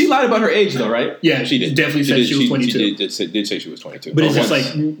 please. She lied about her age, though, right? Yeah, she did. Definitely said she was 22. She did say she was 22. But it's just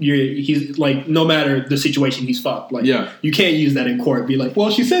he's no matter the situation, he's fucked. You can't use that in court. Be well,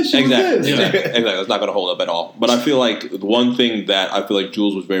 she said she was this. Exactly. That's not going to hold up at all. But I feel like one thing that I feel like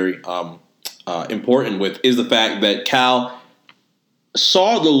Jules was very important with is the fact that Cal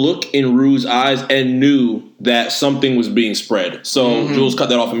saw the look in Rue's eyes and knew that something was being spread. So Jules cut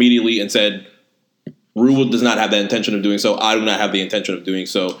that off immediately and said, Rue does not have that intention of doing so. I do not have the intention of doing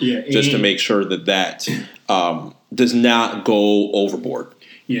so. Just to make sure that does not go overboard.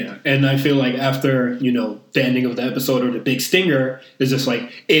 Yeah, and I feel like after the ending of the episode or the big stinger, it's just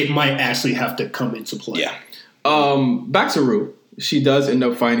it might actually have to come into play. Yeah. Back to Rue. She does end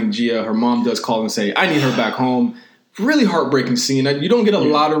up finding Gia. Her mom does call and say, "I need her back home." Really heartbreaking scene. You don't get a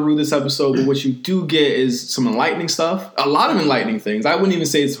lot of Rue this episode, but what you do get is some enlightening stuff. A lot of enlightening things. I wouldn't even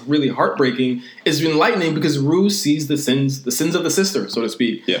say it's really heartbreaking. It's enlightening because Rue sees the sins of the sister, so to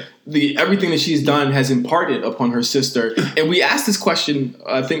speak. Yeah. Everything that she's done has imparted upon her sister. And we asked this question,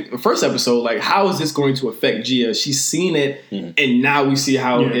 I think, the first episode, how is this going to affect Gia? She's seen it, and now we see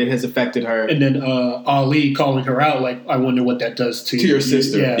how it has affected her. And then Ali calling her out, I wonder what that does to your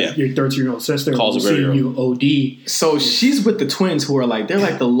sister. Your 13-year-old sister. Calls her very early. You OD. So she's with the twins who are like, they're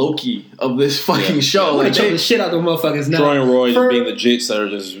like the Loki of this fucking show. Like, Like, choke the shit out of the motherfuckers now. Troy and Roy just being the jits that are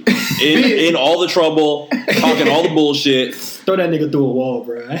just in all the trouble, talking all the bullshit. Throw that nigga through a wall,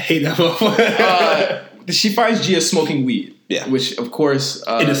 bro. I hate that motherfucker. she finds Gia smoking weed. Yeah. Which, of course,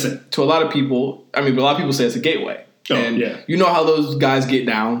 innocent. To a lot of people, but a lot of people say it's a gateway. Oh, and yeah. you know how those guys get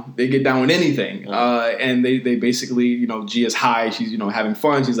down. They get down with anything. And they basically, Gia's high. She's, having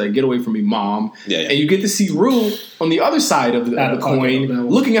fun. She's like, get away from me, mom. Yeah. And you get to see Rue on the other side of the coin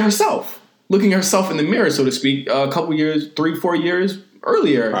looking at herself. Looking at herself in the mirror, so to speak, a couple years, 3-4 years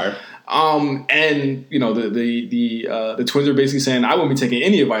earlier. Right. And the twins are basically saying, I won't be taking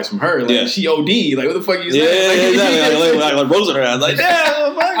any advice from her. Like, she OD. Like, what the fuck are you saying? Exactly. Like Rose in her hand. Like,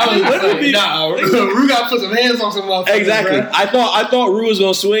 Rue got to put some hands on some motherfuckers. Exactly. Bro. I thought Rue was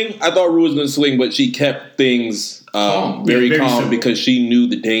going to swing. But she kept things very calm simple. because she knew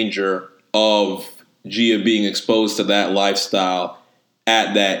the danger of Gia being exposed to that lifestyle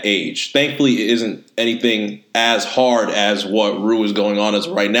at that age. Thankfully, it isn't anything as hard as what Rue is going on as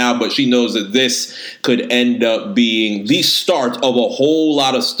right now, but she knows that this could end up being the start of a whole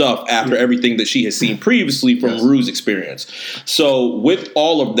lot of stuff after everything that she has seen previously from Rue's experience. So with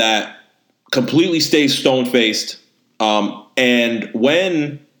all of that, completely stays stone-faced. And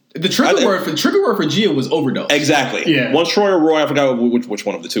when... The trigger word for Gia was overdose. Exactly. Yeah. Once Troy or Roy, I forgot which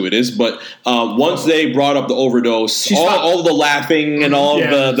one of the two it is, but once they brought up the overdose, all of the laughing and all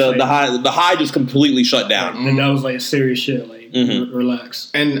of the high just completely shut down. And that was like serious shit. Like, relax.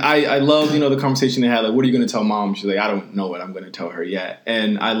 And I love, the conversation they had. Like, what are you going to tell mom? She's like, I don't know what I'm going to tell her yet.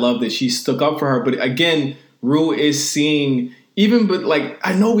 And I love that she stuck up for her. But again, Rue is seeing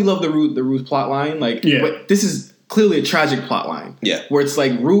I know we love the Rue's plot line. But this is clearly a tragic plot line. Yeah. Where it's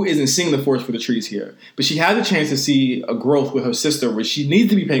like Rue isn't seeing the forest for the trees here. But she has a chance to see a growth with her sister, which she needs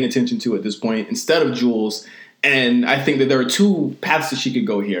to be paying attention to at this point instead of Jules. And I think that there are two paths that she could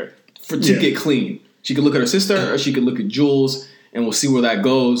go here to get clean. She could look at her sister or she could look at Jules, and we'll see where that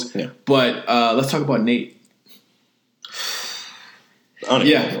goes. Yeah. But let's talk about Nate.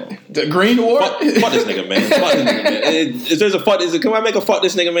 The Green Award. Fuck this nigga, man. Fuck this nigga, man. Can I make a fuck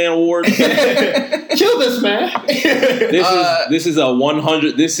this nigga, man award? Kill this man. This is a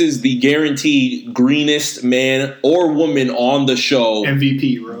 100. This is the guaranteed greenest man or woman on the show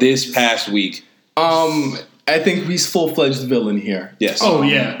MVP, bro. This past week. I think he's full-fledged villain here. Yes. Oh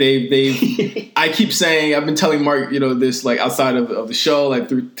yeah. They I keep saying, I've been telling Mark, this like outside of the show, like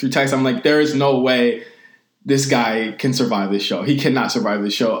through text. I'm like, there is no way this guy can survive this show. He cannot survive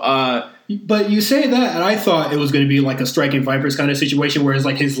this show. But you say that, and I thought it was going to be like a Striking Vipers kind of situation, where it's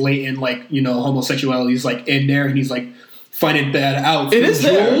like his latent, homosexuality is like in there, and he's like finding that out. It is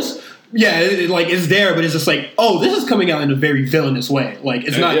Jules. there. Yeah, it's there, but it's just like, oh, this is coming out in a very villainous way. Like,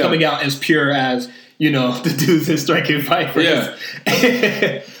 it's not coming out as pure as the dudes in Striking Vipers.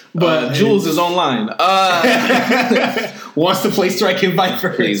 Yeah. But Jules is online. Wants to play Striking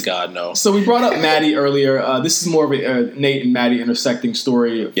Vipers. Please God, no. So we brought up Maddie earlier. This is more of a Nate and Maddie intersecting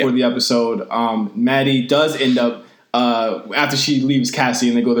story for the episode. Maddie does end up, after she leaves Cassie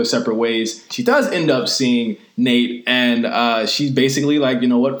and they go their separate ways, she does end up seeing Nate, and she's basically like, you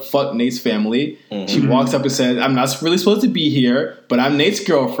know what, fuck Nate's family. Mm-hmm. She walks up and says, I'm not really supposed to be here, but I'm Nate's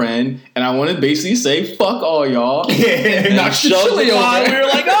girlfriend, and I want to basically say, fuck all y'all. And knock the chili over. We were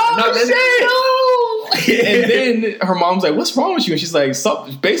like, oh, shit. And then her mom's like, what's wrong with you? And she's like,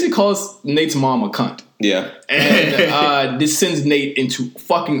 basically calls Nate's mom a cunt. Yeah. And this sends Nate into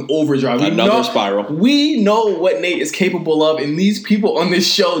fucking overdrive. Another spiral. We know what Nate is capable of, and these people on this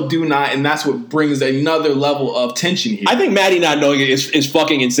show do not, and that's what brings another level of tension here. I think Maddie not knowing it is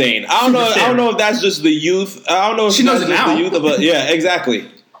fucking insane. I don't know if that's just the youth. I don't know if she knows that's it just now. the youth of it. Yeah, exactly.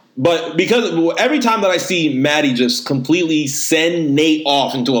 But because every time that I see Maddie just completely send Nate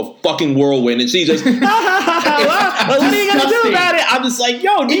off into a fucking whirlwind, and she's just, what are you gonna do about it? I'm just like,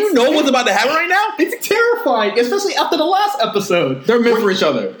 yo, do you know what's about to happen right now? It's terrifying, especially after the last episode. They're meant for each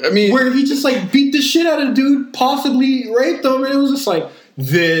other. I mean, where he just like beat the shit out of the dude, possibly raped him, and it was just like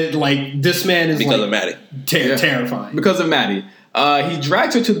this man is because of Maddie. Terrifying because of Maddie. He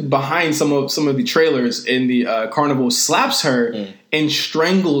drags her to behind some of the trailers in the carnival, slaps her and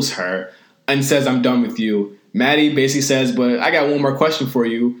strangles her, and says, "I'm done with you." Maddie basically says, "But I got one more question for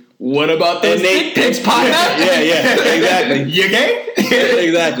you. What about those dick pics, partner?" Yeah, exactly. You gay?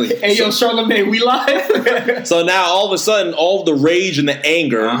 Exactly. Hey, yo, Charlamagne, we live. So now all of a sudden, all the rage and the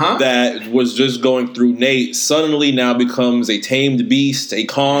anger that was just going through Nate suddenly now becomes a tamed beast, a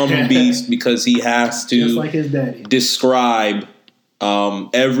calm beast, because he has to just like his daddy describe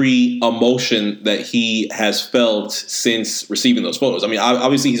every emotion that he has felt since receiving those photos. I mean,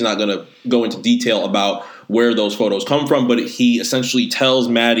 obviously he's not going to go into detail about where those photos come from, but he essentially tells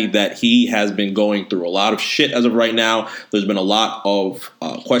Maddie that he has been going through a lot of shit as of right now. There's been a lot of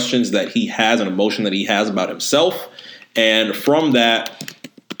questions that he has, an emotion that he has about himself. And from that,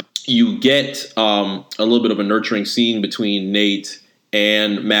 you get a little bit of a nurturing scene between Nate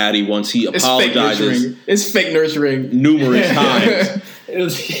and Maddie once he apologizes. It's fake nurturing. Numerous times.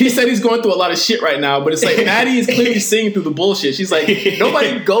 He said he's going through a lot of shit right now, but it's like Maddie is clearly seeing through the bullshit. She's like,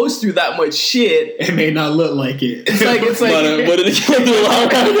 nobody goes through that much shit. It may not look like it. It's like but it go through a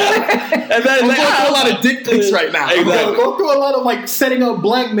lot and then going through a lot of dick pics right now. Exactly. Go through a lot of like setting up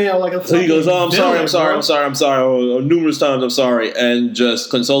blackmail, like a. So he goes, "Oh, I'm sorry. Numerous times, I'm sorry," and just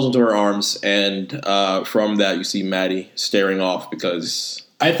consoles him to her arms. And from that, you see Maddie staring off because.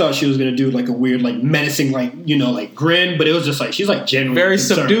 I thought she was gonna do like a weird, like menacing, like like grin, but it was just like she's like genuinely very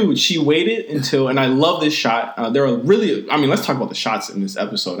concerned. subdued. She waited until, and I love this shot. There are really, let's talk about the shots in this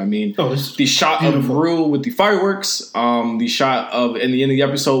episode. The shot of Rue with the fireworks, the shot of in the end of the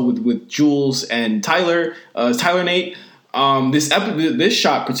episode with Jules and Tyler Nate. This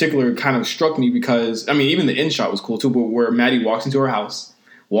shot in particular kind of struck me because even the end shot was cool too, but where Maddie walks into her house.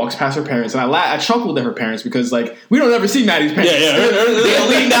 Walks past her parents, and I chuckled at her parents because, we don't ever see Maddie's parents. Yeah. They're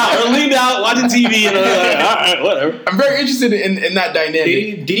leaned out, watching TV, and they're like, all right, whatever. I'm very interested in that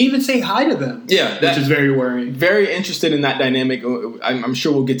dynamic. Did he even say hi to them? Yeah. Which is very worrying. Very interested in that dynamic. I'm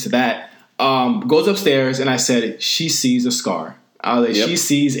sure we'll get to that. Goes upstairs, and I said, she sees a scar. She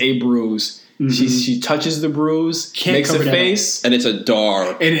sees a bruise. Mm-hmm. She touches the bruise, makes a face. And it's a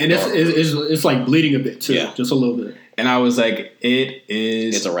dark. And it's like bleeding a bit, too. Yeah. Just a little bit. And I was like,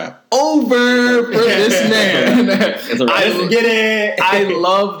 it's a wrap. Over for this man. It's a wrap. Get it. I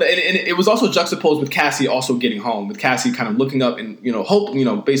love that. And it was also juxtaposed with Cassie also getting home. With Cassie kind of looking up and,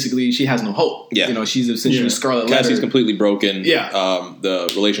 hope, basically she has no hope. Yeah. She's essentially Scarlet Letter. Cassie's completely broken. Yeah.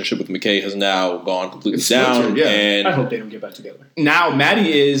 The relationship with McKay has now gone completely down. And I hope they don't get back together. Now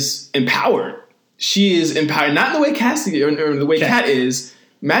Maddie is empowered. She is empowered. Not in the way Cassie or the way Kat is.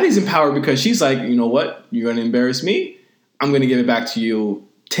 Maddie's empowered because she's like, you know what? You're going to embarrass me. I'm going to give it back to you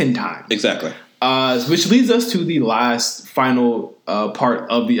 10 times. Exactly. Which leads us to the last final part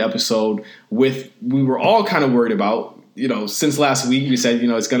of the episode we were all kind of worried about, since last week we said, we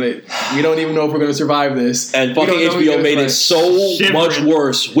don't even know if we're going to survive this. And fucking HBO made it so much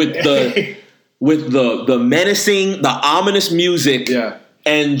worse with the menacing, the ominous music. Yeah.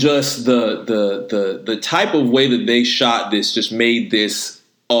 And just the type of way that they shot this just made this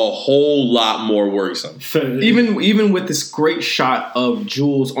a whole lot more worrisome. Even with this great shot of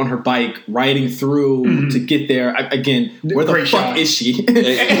Jules on her bike riding through to get there. Again, where the fuck is she?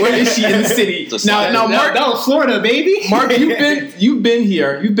 Where is she in the city? Now, Mark, that was Florida, baby. Mark, you've been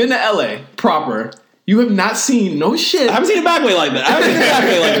here. You've been to LA proper. You have not seen no shit. I haven't seen a back way like that.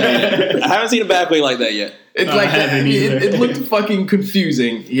 I haven't seen a back way like that yet. It's it looked fucking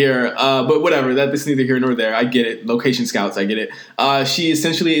confusing here, but whatever. That's neither here nor there. I get it. Location scouts, I get it. She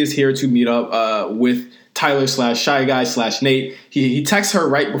essentially is here to meet up with Tyler /Shy Guy /Nate. He texts her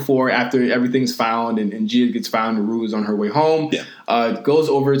right before, after everything's found and Gia gets found and Rue is on her way home. Yeah. Goes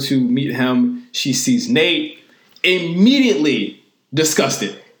over to meet him. She sees Nate. Immediately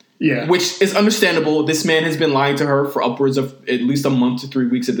disgusted. Yeah. Which is understandable. This man has been lying to her for upwards of at least a month to 3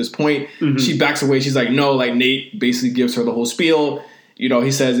 weeks at this point. Mm-hmm. She backs away. She's like, no, Nate basically gives her the whole spiel.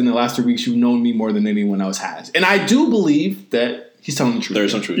 He says, in the last 3 weeks, you've known me more than anyone else has. And I do believe that he's telling the truth.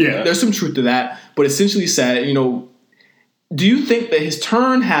 There's some truth to that. There's some truth to that. But essentially said, do you think that his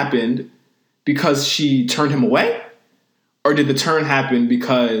turn happened because she turned him away? Or did the turn happen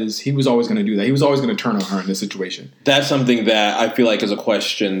because he was always going to do that? He was always going to turn on her in this situation. That's something that I feel like is a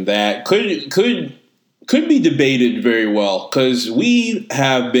question that could be debated very well, because we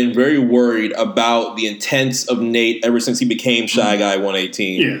have been very worried about the intents of Nate ever since he became Shy Guy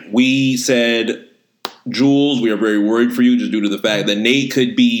 118. Yeah. We said, Jules, we are very worried for you just due to the fact that Nate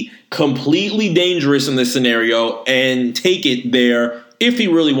could be completely dangerous in this scenario and take it there if he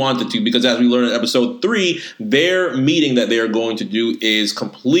really wanted to, because as we learned in episode 3, their meeting that they are going to do is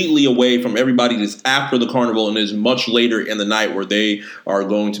completely away from everybody. It is after the carnival and is much later in the night, where they are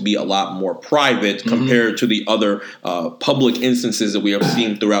going to be a lot more private compared to the other public instances that we have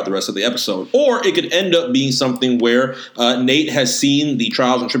seen throughout the rest of the episode. Or it could end up being something where Nate has seen the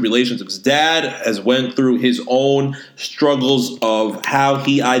trials and tribulations of his dad, has went through his own struggles of how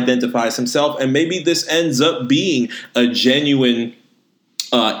he identifies himself, and maybe this ends up being a genuine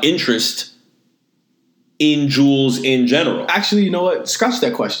interest in Jules in general. Actually, you know what? Scratch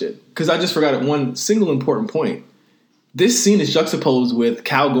that question, because I just forgot one single important point. This scene is juxtaposed with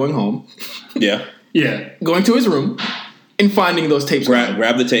Cal going home. Yeah. Yeah. Going to his room in finding those tapes.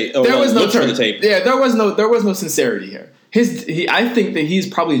 Grab the tape. Oh, there was no look for the tape. Yeah, there was no sincerity here. I think that he's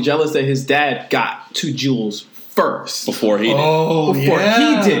probably jealous that his dad got to Jules first before he did. Oh, before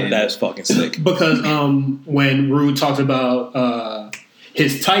he did. That's fucking sick. Because when Rue talked about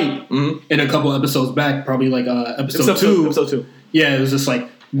his type in a couple episodes back, probably like episode 2. Episode 2. Yeah, it was just like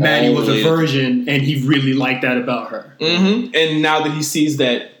Maddie was a virgin, and he really liked that about her. Mm-hmm. And now that he sees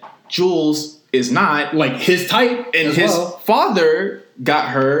that Jules is not like his type, and his father got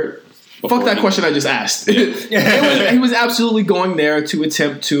her. Fuck that question I just asked. He was absolutely going there to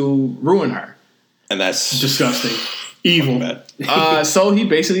attempt to ruin her. And that's disgusting. Evil. So he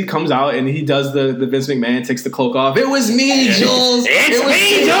basically comes out and he does the Vince McMahon, takes the cloak off. It was me, Jules. It was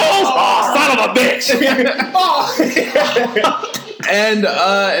me, Jules. Son of a bitch. And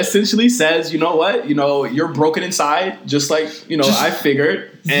essentially says, you know what? You know, you're broken inside, just like, I figured.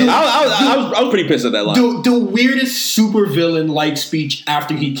 And I was pretty pissed at that line. The weirdest supervillain-like speech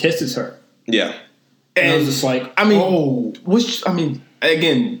after he kisses her. Yeah. And I was just like,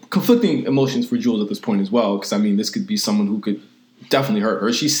 again, conflicting emotions for Jules at this point as well, because, this could be someone who could definitely hurt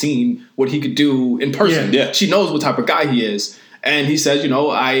her. She's seen what he could do in person. Yeah. She knows what type of guy he is. And he says,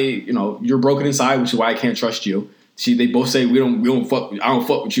 you're broken inside, which is why I can't trust you. They both say we don't fuck. I don't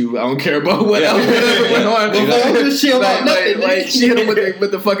fuck with you. I don't care about what else. Whatever went on. She hit him with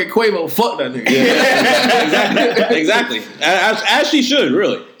the fucking Quavo. Fuck that nigga. Yeah. Exactly. As she should,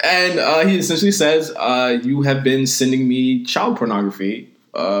 really. And he essentially says, "You have been sending me child pornography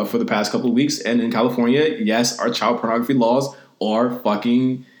for the past couple of weeks, and in California, yes, our child pornography laws are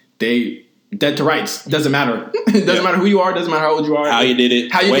fucking dead to rights. Doesn't matter. It doesn't matter who you are. Doesn't matter how old you are. How you did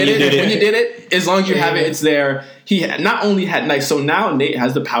it. When you did it. As long as you have it, it's there. He not only had so now Nate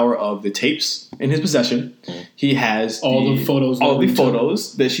has the power of the tapes in his possession. He has all the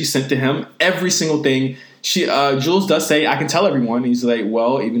photos that she sent to him. Every single thing. Jules does say, I can tell everyone. He's like,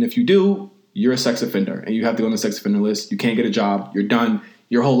 well, even if you do, you're a sex offender and you have to go on the sex offender list. You can't get a job. You're done.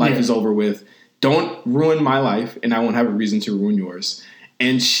 Your whole life is over with. Don't ruin my life, and I won't have a reason to ruin yours.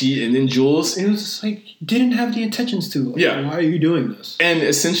 And then Jules... It was just like, didn't have the intentions to. Like, yeah. Why are you doing this? And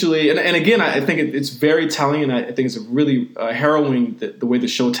essentially... And again, I think it's very telling, and I think it's really harrowing the way the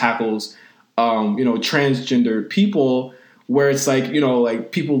show tackles, transgender people, where it's like,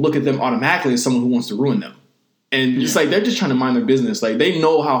 like people look at them automatically as someone who wants to ruin them. And it's like, they're just trying to mind their business. Like, they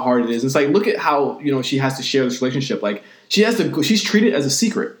know how hard it is. It's like, look at how, she has to share this relationship. Like, she's treated as a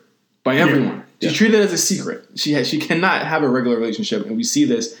secret by everyone. Yeah. She's treated as a secret. She cannot have a regular relationship, and we see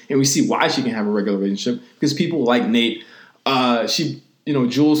this, and we see why she can have a regular relationship because people like Nate.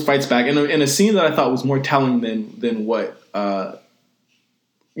 Jules fights back, and in a scene that I thought was more telling than what what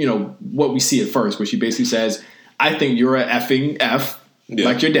we see at first, where she basically says, "I think you're a effing F,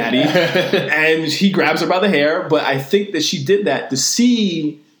 like your daddy," and he grabs her by the hair. But I think that she did that to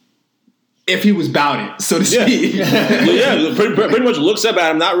see if he was about it, so to speak. Yeah, pretty much looks up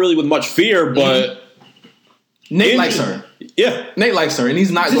at him, not really with much fear, but... Nate likes her. Yeah. Nate likes her, and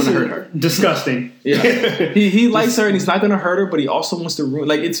he's not going to hurt her. Disgusting. Yeah. He likes her, and he's not going to hurt her, but he also wants to ruin...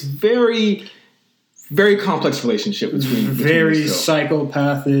 Like, it's very, very complex relationship between very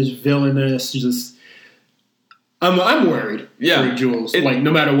psychopathish, villainous, just... I'm worried for Jules,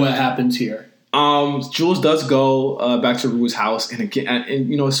 no matter what happens here. Jules does go back to Rue's house, and again,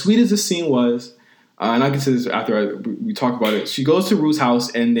 as sweet as this scene was, and I'll get to this after we talk about it. She goes to Rue's house,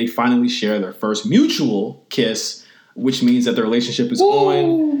 and they finally share their first mutual kiss, which means that their relationship is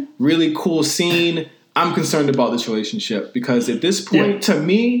on. Really cool scene. I'm concerned about this relationship because at this point, to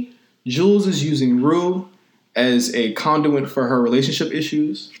me, Jules is using Rue as a conduit for her relationship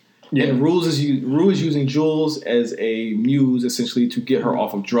issues. Yeah. And Rue is using Jules as a muse, essentially, to get her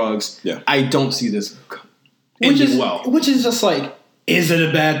off of drugs. Yeah. I don't see this ending well. Which is just like, is it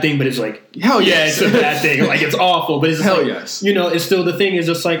a bad thing? But it's like, hell yes. Yeah, it's a bad thing. Like, it's awful. But it's hell yes. It's still the thing is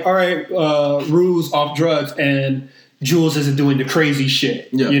just like, all right, Rue's off drugs and Jules isn't doing the crazy shit.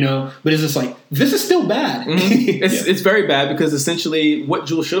 Yeah. But it's just like, this is still bad. Mm-hmm. It's very bad because essentially what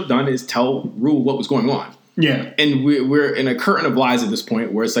Jules should have done is tell Rue what was going on. Yeah, and we're in a curtain of lies at this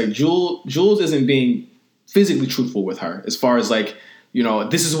point, where it's like Jules isn't being physically truthful with her, as far as like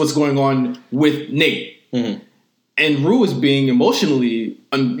this is what's going on with Nate, and Rue is being emotionally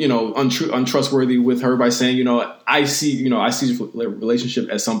untrustworthy with her by saying I see this relationship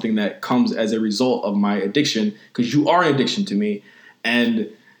as something that comes as a result of my addiction because you are an addiction to me, and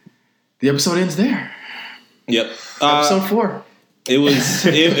the episode ends there. Yep, episode 4. It was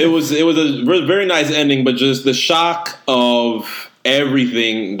a very nice ending, but just the shock of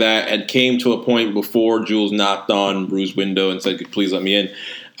everything that had came to a point before Jules knocked on Rue's window and said, "Please let me in."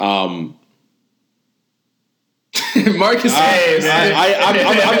 Marcus,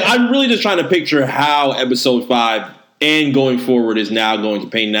 I'm really just trying to picture how episode 5 and going forward is now going to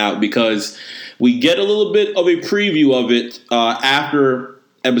pan out, because we get a little bit of a preview of it after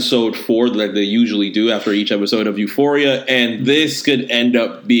episode 4, like they usually do after each episode of Euphoria, and this could end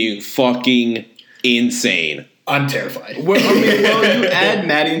up being fucking insane. I'm terrified. Well, you add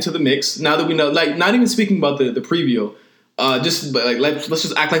Maddie into the mix now that we know. Like, not even speaking about the preview. Let's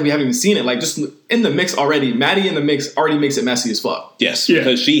just act like we haven't even seen it. Like, just in the mix already, Maddie in the mix already makes it messy as fuck. Yes,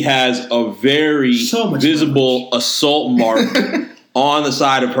 because she has a very visible assault mark on the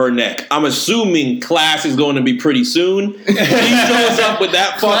side of her neck. I'm assuming class is going to be pretty soon. She shows up with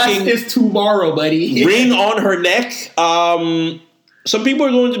that fucking class is tomorrow, buddy. ring on her neck. Some people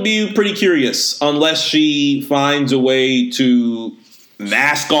are going to be pretty curious unless she finds a way to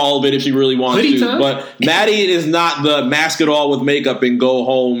mask all of it if she really wants to. Time? But Maddie is not the mask it all with makeup and go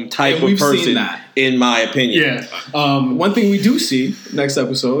home type of person, in my opinion. Yeah. One thing we do see next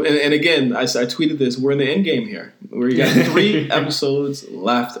episode, and again, I tweeted this, we're in the end game here. We got 3 episodes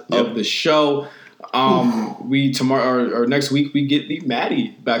left of the show. Tomorrow or next week we get the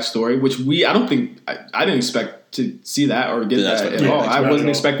Maddie backstory, which I didn't expect to see that or get that at all. I wasn't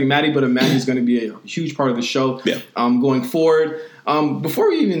expecting Maddie, but Maddie's going to be a huge part of the show going forward. Before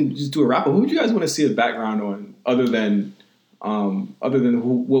we even just do a wrap up, who would you guys want to see a background on other than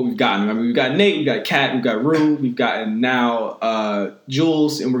what we've gotten? I mean, we've got Nate, we've got Kat, we've got Rue, we've gotten now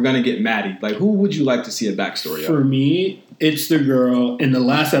Jules, and we're going to get Maddie. Like, who would you like to see a backstory For me, it's the girl in the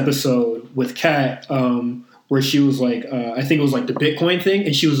last episode with Kat, where she was like, I think it was like the Bitcoin thing,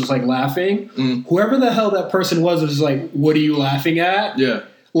 and she was just like laughing. Whoever the hell that person was like, what are you laughing at? Yeah.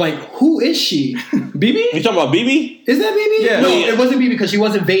 Like, who is she? BB? You talking about BB? Is that BB? Yeah. No, it wasn't BB because she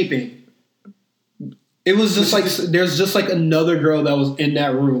wasn't vaping. It was just like, there's just like another girl that was in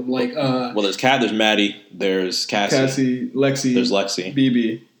that room. Like, well, there's Kat, there's Maddie, there's Cassie, Lexi, there's Lexi,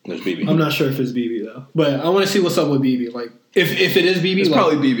 BB. There's BB. I'm not sure if it's BB though, but I want to see what's up with BB. Like, if it is BB, it's like,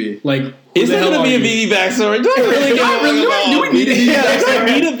 probably BB. Like, is there going to be a BB backstory? Do we need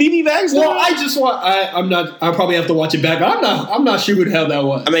a BB backstory? Well, I just want. I probably have to watch it back. I'm not sure who the hell that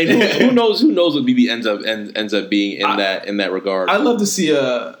was. I mean, who knows? Who knows what BB ends up being in that regard? I'd love to see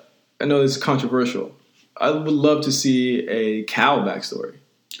I know this is controversial. I would love to see a Cal backstory.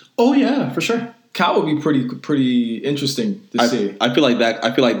 Oh yeah, for sure. Cal would be pretty interesting to see. I feel like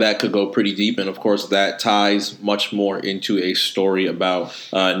that could go pretty deep, and of course that ties much more into a story about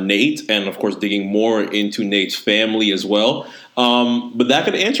Nate, and of course digging more into Nate's family as well. But that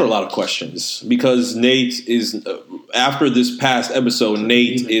could answer a lot of questions, because Nate is after this past episode,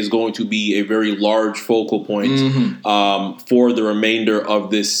 Nate is going to be a very large focal point for the remainder of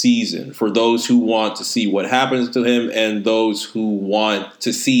this season. For those who want to see what happens to him, and those who want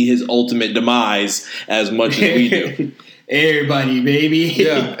to see his ultimate demise as much as we do. Everybody, baby.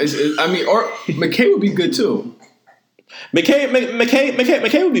 Yeah, or McKay would be good too.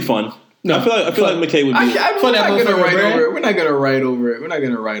 McKay would be fun. No, I feel like McKay would be. We're not going to write over it. We're not going to write over it. We're not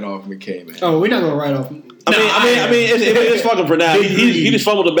going to write off McKay, man. Oh, we're not going to write off. I mean, it's fucking for now. He just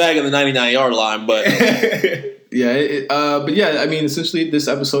fumbled the bag in the 99-yard line, but yeah. But yeah, I mean, essentially, this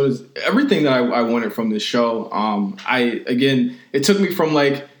episode is everything that I wanted from this show. It took me from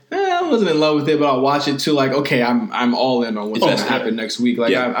like, I wasn't in love with it, but I'll watch it to like, okay, I'm all in on what's going to happen next week.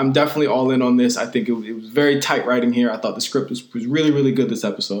 Like, I'm definitely all in on this. I think it was very tight writing here. I thought the script was really, really good this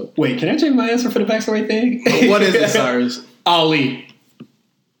episode. Wait, can I change my answer for the backstory thing? What is it, Cyrus? Ali.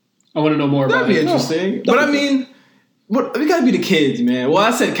 I want to know more about it. That'd be interesting. But I mean, we gotta be the kids, man. Well,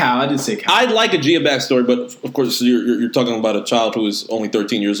 I said Cal. I did say Cal. I'd like a Gia backstory, but of course, you're talking about a child who is only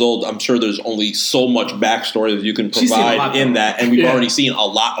 13 years old. I'm sure there's only so much backstory that you can provide in that, and we've already seen a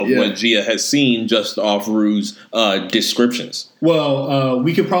lot of what Gia has seen just off Rue's descriptions. Well,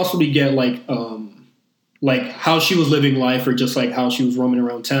 we could possibly get like how she was living life, or just like how she was roaming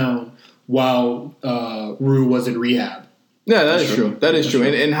around town while Rue was in rehab. Yeah, that's true. That is true.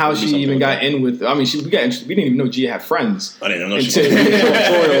 And how she even got in with. I mean, we didn't even know Gia had friends. I didn't know she was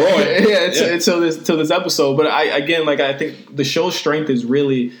Roy. Until this episode. But I think the show's strength is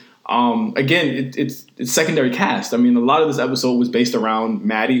really. It's secondary cast. I mean, a lot of this episode was based around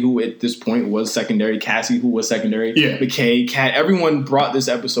Maddie, who at this point was secondary, Cassie, who was secondary, McKay, Kat. Everyone brought this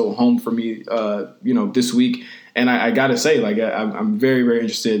episode home for me, this week. And I gotta say, like, I'm very, very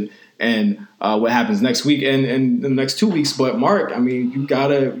interested in what happens next week and in the next 2 weeks. But Mark, I mean, you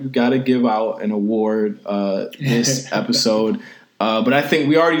gotta give out an award this episode. But I think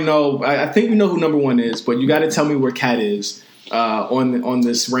we already know. I think we know who number one is. But you got to tell me where Kat is on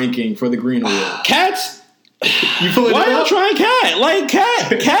this ranking for the Green Award. Kat's pulling Why it y'all up? trying Cat? Like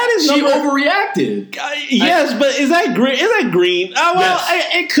Cat is She number. overreacted. Yes, but is that green? Is that green?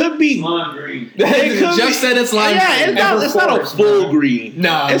 It could be. Lime green. It could Jeff be- said it's lime. Yeah, green. it's not a Everforth, full green.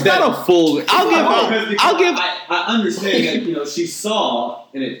 Nah, it's that- not a full. I'll give. I understand that she saw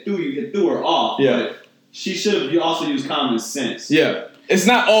and it threw her off. Yeah. But she should have also used common sense. Yeah, it's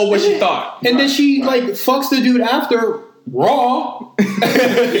not all what she thought. And then she fucks the dude after raw.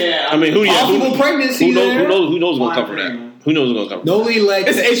 Yeah. I mean, Possible pregnancy who knows? there. Who knows what's gonna come from that? Who knows what's gonna come from The only leg.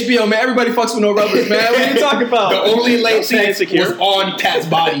 It's HBO, man. Everybody fucks with no rubbers, man. What are you talking about? The only leg See Insecure? was on Cat's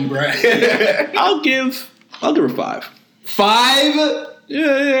body, bro. that? I'll give her 5. 5?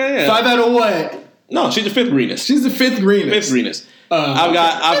 Yeah. 5 out of what? No, she's the 5th greenest. She's the 5th greenest. 5th greenest. I've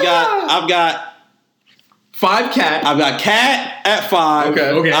got 5 Cat. I've got Cat at 5.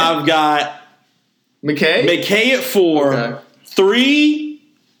 Okay. I've got McKay. McKay at 4. Okay. 3.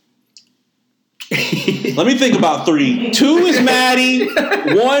 Let me think about 3. 2 is Maddie.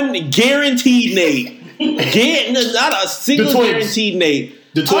 1 guaranteed Nate. Not a single The twins. guaranteed Nate.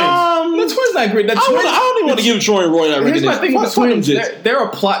 The twins. The twins not great. The I twins. don't even want to give Troy and Roy that Here's my recognition. thing with the Fuck them twins. jits. They're a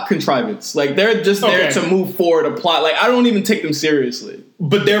plot contrivance. Like they're just there Okay. to move forward a plot. Like I don't even take them seriously.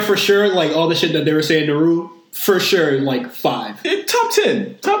 But they're for sure, all the shit that they were saying to Rue, for sure, 5. Top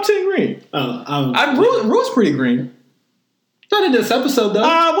 10 green. Rue's pretty green. Not in this episode, though.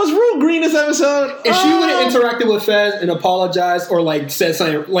 Was Rue green this episode? If she would have interacted with Fez and apologized or said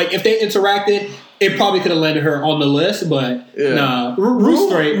something, if they interacted, it probably could have landed her on the list. But nah, Rue's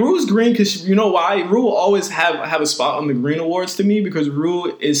straight. Rue's green because you know why? Rue will always have a spot on the Green Awards to me because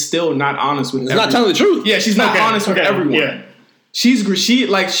Rue is still not honest with. It's not telling the truth. Yeah, she's not honest with everyone. Yeah. She's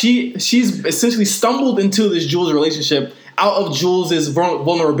essentially stumbled into this Jules relationship out of Jules's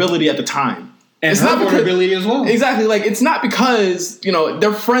vulnerability at the time. And It's her not because- vulnerability as well. Exactly. It's not because,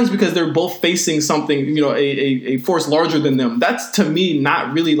 they're friends because they're both facing something, a force larger than them. That's to me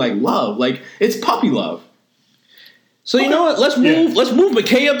not really love. It's puppy love. So you know what? Let's move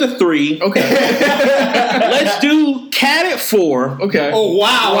McKay up to 3. Okay. Let's do Cat at 4. Okay. Oh,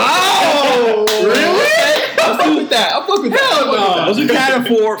 wow. Wow. Really? I'll fuck with that. I'll fuck with that. Let's do Cat at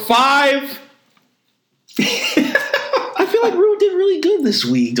 4. 5. I feel like Rue did really good this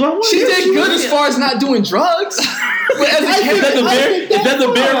week. Do I want She did good as far as not doing drugs. But as a kid, Is that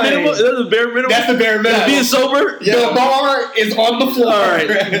the bare minimum? Is that the bare minimum? That's the bare minimum. Being sober? The bar is on the floor. All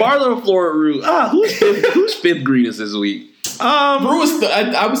right. Bar on the floor at Rue. Who's 5th greenest this week? Rue is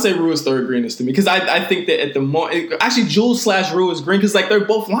I would say Rue is 3rd greenest to me because I think that at the moment actually Jules / Rue is green because they're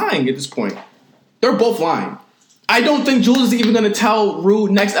both lying at this point. They're both lying. I don't think Jules is even going to tell Rue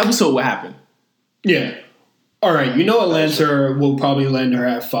next episode what happened. Yeah. All right. You know what lands her, will probably land her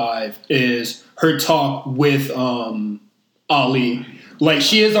at 5 is her talk with Ali.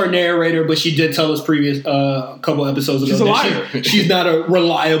 She is our narrator, but she did tell us previous couple episodes ago She's a liar. she's not a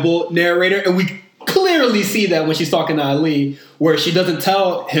reliable narrator, and we clearly see that when she's talking to Ali, where she doesn't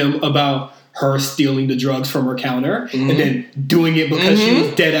tell him about her stealing the drugs from her counter and then doing it because she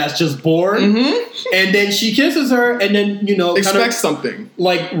was dead ass just bored, and then she kisses her, and then Expect something.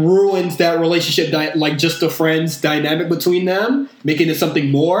 Ruins that relationship, just the friends dynamic between them, making it something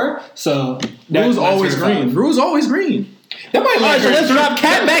more. So Rue's always green. Rue's always green. That might All right, so let's drop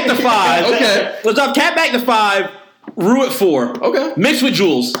Cat back to 5. Okay. Let's drop Cat back to 5. Rue at 4. Okay. Mixed with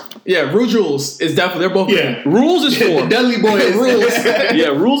Jules. Yeah, Rue Jules is definitely they're both green. Rules is 4. Deadly boy is Rules. Yeah,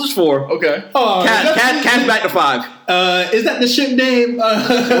 Rules is 4. Okay. Cat's back to 5. Is that the ship name?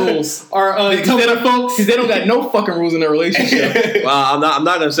 Rules. Our folks. Because they don't got no fucking rules in their relationship. Well, I'm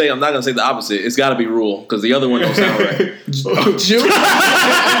not gonna say the opposite. It's got to be Rule because the other one don't sound right. Jew?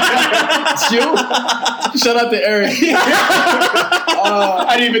 Jew? Shout out to Eric.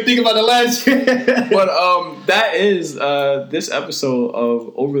 I didn't even think about the last. But that is this episode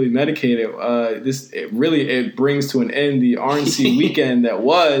of Overly Medicated. It brings to an end the RNC weekend that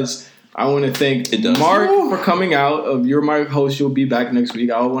was. I want to thank Mark for coming out. You're my host. You'll be back next week.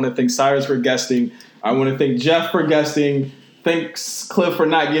 I want to thank Cyrus for guesting. I want to thank Jeff for guesting. Thanks Cliff for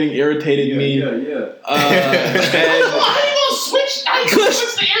not getting irritated me. Yeah. How you gonna switch? How you gonna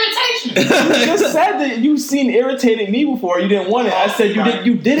switch the irritation? You just said that you've seen irritated me before. You didn't want it. I said you did.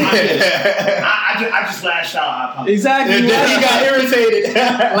 You didn't get it. I just lashed out. I apologize. Exactly. And then he got irritated.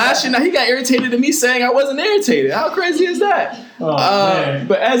 Last year, now he got irritated at me saying I wasn't irritated. How crazy is that? Man.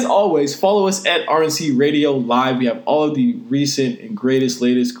 But as always, follow us at RNC Radio Live. We have all of the recent and greatest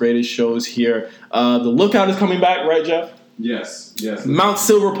shows here. The Lookout is coming back, right, Jeff? Yes. Mount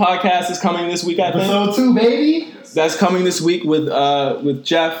Silver podcast is coming this week, I think. Episode 2, baby. That's coming this week with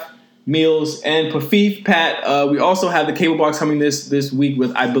Jeff. Meals, and Pafif, Pat. We also have the Cable Box coming this week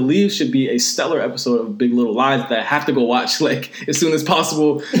with, I believe, should be a stellar episode of Big Little Lies that I have to go watch as soon as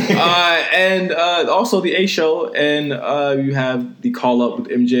possible. And also the A Show, and you have the Call Up with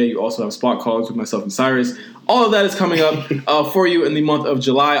MJ. You also have Spot Calls with myself and Cyrus. All of that is coming up for you in the month of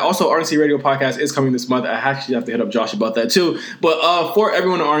July. Also, RNC Radio Podcast is coming this month. I actually have to hit up Josh about that too. But for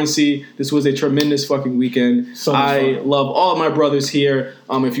everyone at RNC, this was a tremendous fucking weekend. I love all of my brothers here.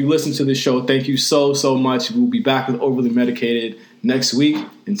 If you listen to this show, thank you so much. We'll be back with Overly Medicated next week.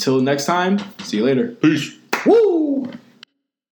 Until next time, see you later. Peace. Woo!